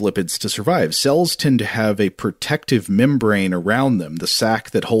use of lipids to survive. Cells tend to have a protective membrane around them, the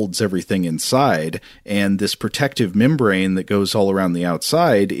sac that holds everything inside. And this protective membrane that goes all around the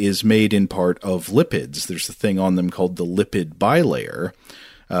outside is made in part of lipids. There's a thing on them called the lipid bilayer.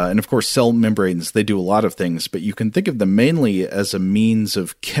 And of course, cell membranes, they do a lot of things, but you can think of them mainly as a means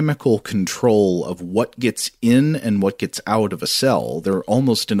of chemical control of what gets in and what gets out of a cell. They're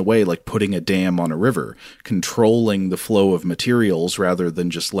almost in a way like putting a dam on a river, controlling the flow of materials rather than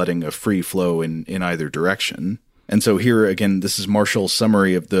just letting a free flow in either direction. And so here, again, this is Marshall's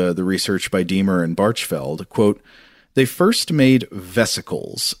summary of the research by Diemer and Barchfeld. Quote, "They first made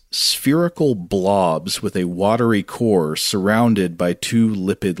vesicles, spherical blobs with a watery core surrounded by 2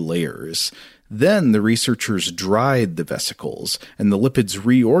 lipid layers. Then the researchers dried the vesicles, and the lipids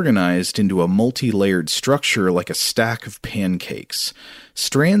reorganized into a multi-layered structure like a stack of pancakes.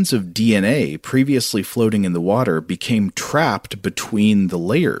 Strands of DNA previously floating in the water became trapped between the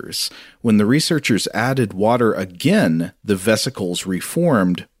layers. When the researchers added water again, the vesicles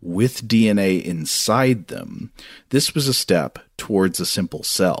reformed with DNA inside them. This was a step towards a simple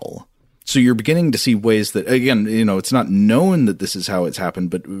cell." So you're beginning to see ways that, again, it's not known that this is how it's happened,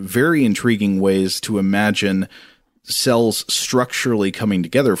 but very intriguing ways to imagine cells structurally coming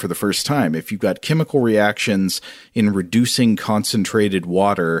together for the first time. If you've got chemical reactions in reducing concentrated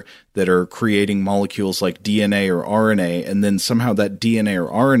water that are creating molecules like DNA or RNA, and then somehow that DNA or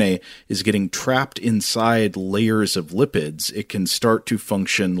RNA is getting trapped inside layers of lipids, it can start to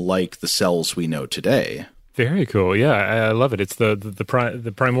function like the cells we know today. Very cool. Yeah, I love it. It's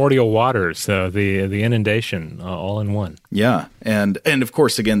the primordial waters, the inundation, all in one. Yeah, and of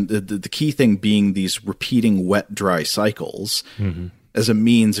course, again, the key thing being these repeating wet-dry cycles as a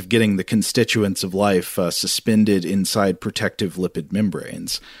means of getting the constituents of life suspended inside protective lipid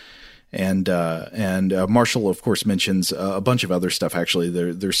membranes. And Marshall, of course, mentions a bunch of other stuff, actually.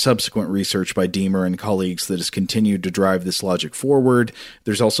 There's subsequent research by Diemer and colleagues that has continued to drive this logic forward.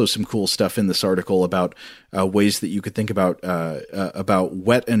 There's also some cool stuff in this article about ways that you could think about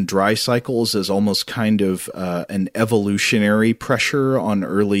wet and dry cycles as almost kind of an evolutionary pressure on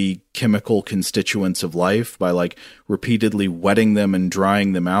early chemical constituents of life by like repeatedly wetting them and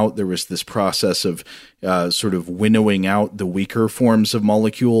drying them out. There was this process of sort of winnowing out the weaker forms of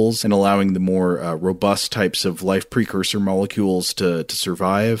molecules and allowing the more robust types of life precursor molecules to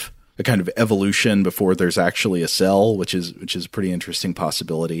survive. A kind of evolution before there's actually a cell, which is a pretty interesting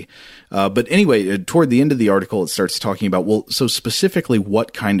possibility. But anyway, toward the end of the article, it starts talking about, well, so specifically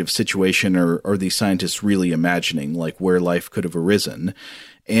what kind of situation are these scientists really imagining, like where life could have arisen?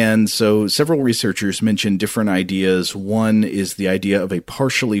 And so several researchers mentioned different ideas. One is the idea of a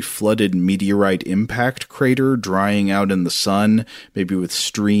partially flooded meteorite impact crater drying out in the sun, maybe with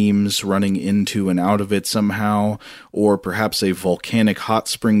streams running into and out of it somehow, or perhaps a volcanic hot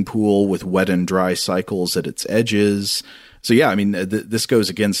spring pool with wet and dry cycles at its edges. So yeah, I mean, this goes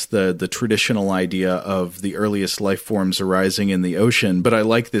against the traditional idea of the earliest life forms arising in the ocean, but I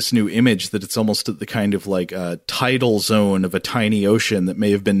like this new image that it's almost at the kind of like tidal zone of a tiny ocean that may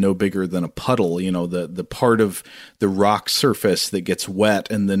have been no bigger than a puddle, the part of the rock surface that gets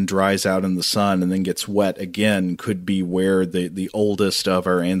wet and then dries out in the sun and then gets wet again could be where the oldest of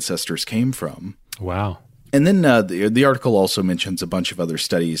our ancestors came from. Wow. And then the article also mentions a bunch of other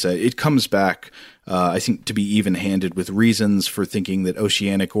studies. It comes back, I think, to be even-handed with reasons for thinking that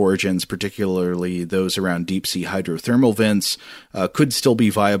oceanic origins, particularly those around deep-sea hydrothermal vents, could still be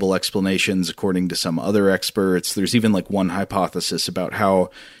viable explanations according to some other experts. There's even like one hypothesis about how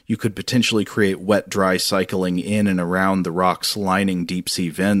you could potentially create wet-dry cycling in and around the rocks lining deep-sea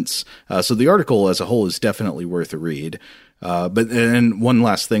vents. So the article as a whole is definitely worth a read. But one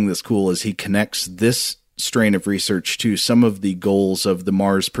last thing that's cool is he connects this strain of research to some of the goals of the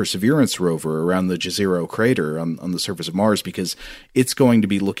Mars Perseverance rover around the Jezero crater on the surface of Mars, because it's going to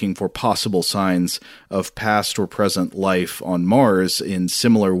be looking for possible signs of past or present life on Mars in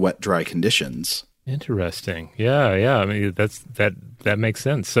similar wet-dry conditions. Interesting. Yeah. I mean, that makes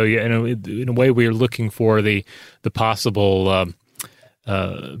sense. So yeah, in a way, we're looking for the possible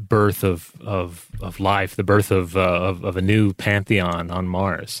birth of life, the birth of a new pantheon on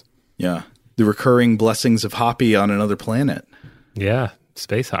Mars. Yeah. The recurring blessings of Hoppy on another planet. Yeah,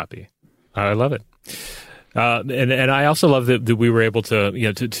 space Hoppy. I love it. And I also love that we were able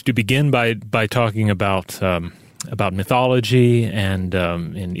to to begin by talking about mythology and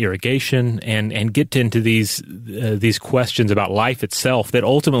irrigation, and get into these questions about life itself that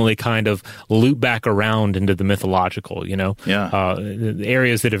ultimately kind of loop back around into the mythological. The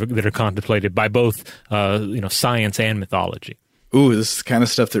areas that are contemplated by both science and mythology. Ooh, this is the kind of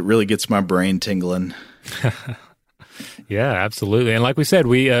stuff that really gets my brain tingling. Yeah, absolutely. And like we said,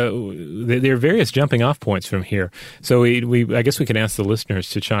 there are various jumping off points from here. So I guess we can ask the listeners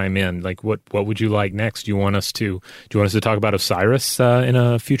to chime in. Like, what would you like next? Do you want us to talk about Osiris in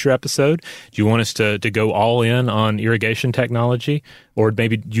a future episode? Do you want us to go all in on irrigation technology? Or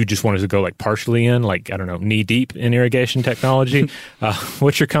maybe you just want us to go like partially in, like, I don't know, knee deep in irrigation technology?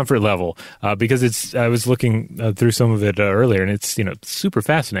 What's your comfort level? Because I was looking through some of it earlier, and it's super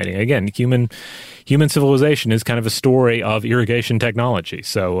fascinating. Again, human civilization is kind of a story of irrigation technology.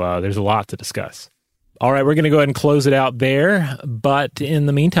 So there's a lot to discuss. All right, we're going to go ahead and close it out there. But in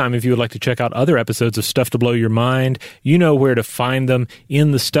the meantime, if you would like to check out other episodes of Stuff to Blow Your Mind, you know where to find them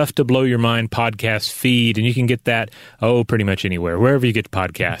in the Stuff to Blow Your Mind podcast feed. And you can get that, pretty much anywhere, wherever you get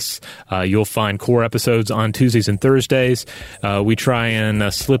podcasts. You'll find core episodes on Tuesdays and Thursdays. We try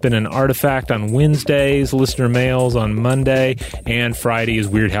and slip in an artifact on Wednesdays, listener mails on Monday, and Friday is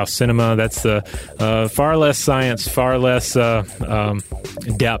Weird House Cinema. That's the far less science, far less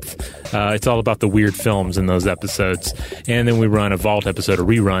depth. It's all about the weird films in those episodes. And then we run a Vault episode, a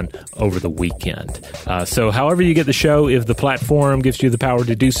rerun, over the weekend. So however you get the show, if the platform gives you the power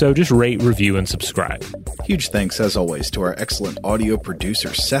to do so, just rate, review, and subscribe. Huge thanks, as always, to our excellent audio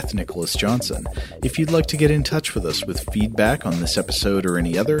producer, Seth Nicholas Johnson. If you'd like to get in touch with us with feedback on this episode or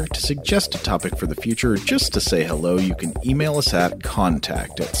any other, to suggest a topic for the future, or just to say hello, you can email us at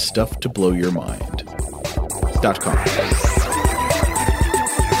contact@stufftoblowyourmind.com.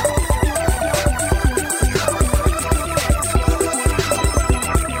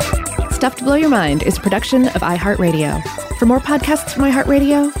 Stuff to Blow Your Mind is a production of iHeartRadio. For more podcasts from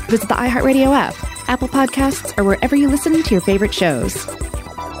iHeartRadio, visit the iHeartRadio app, Apple Podcasts, or wherever you listen to your favorite shows.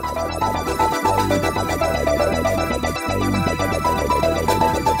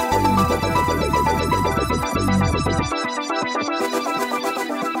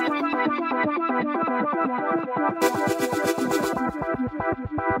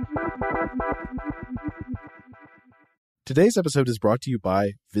 Today's episode is brought to you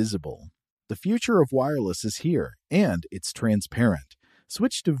by Visible. The future of wireless is here, and it's transparent.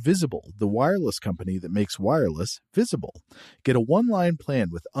 Switch to Visible, the wireless company that makes wireless visible. Get a one-line plan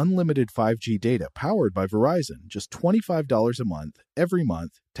with unlimited 5G data powered by Verizon, just $25 a month, every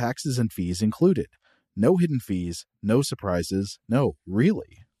month, taxes and fees included. No hidden fees, no surprises, no,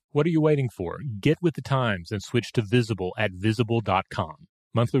 really. What are you waiting for? Get with the times and switch to Visible at Visible.com.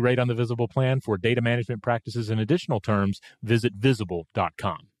 Monthly rate on the Visible plan. For data management practices and additional terms, visit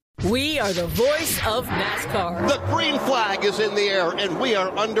Visible.com. We are the voice of NASCAR. The green flag is in the air, and we are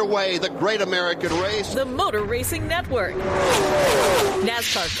underway. The great American race. The Motor Racing Network.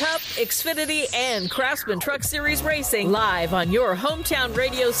 NASCAR Cup, Xfinity, and Craftsman Truck Series Racing live on your hometown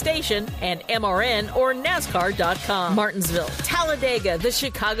radio station and MRN or NASCAR.com. Martinsville, Talladega, the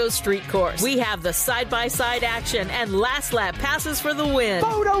Chicago Street Course. We have the side-by-side action and last lap passes for the win.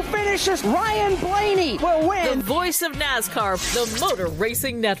 Photo finishes. Ryan Blaney will win. The voice of NASCAR, the Motor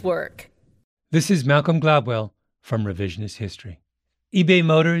Racing Network. This is Malcolm Gladwell from Revisionist History. eBay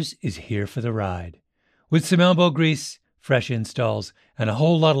Motors is here for the ride. With some elbow grease, fresh installs, and a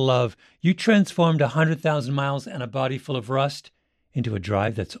whole lot of love, you transformed 100,000 miles and a body full of rust into a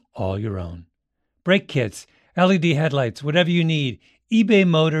drive that's all your own. Brake kits, LED headlights, whatever you need, eBay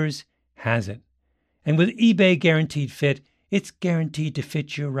Motors has it. And with eBay Guaranteed Fit, it's guaranteed to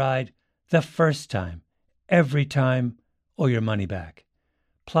fit your ride the first time, every time, or your money back.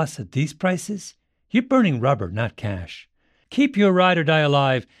 Plus, at these prices, you're burning rubber, not cash. Keep your ride or die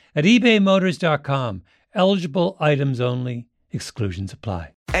alive at ebaymotors.com. Eligible items only. Exclusions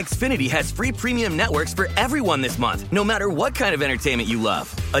apply. Xfinity has free premium networks for everyone this month, no matter what kind of entertainment you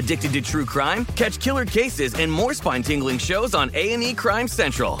love. Addicted to true crime? Catch killer cases and more spine-tingling shows on A&E Crime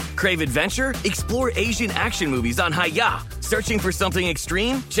Central. Crave adventure? Explore Asian action movies on Hi-Ya. Searching for something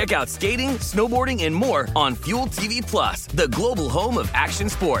extreme? Check out skating, snowboarding, and more on Fuel TV Plus, the global home of action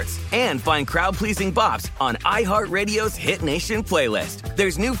sports. And find crowd-pleasing bops on iHeartRadio's Hit Nation playlist.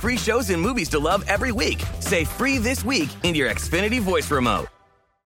 There's new free shows and movies to love every week. Say free this week in your Xfinity voice remote.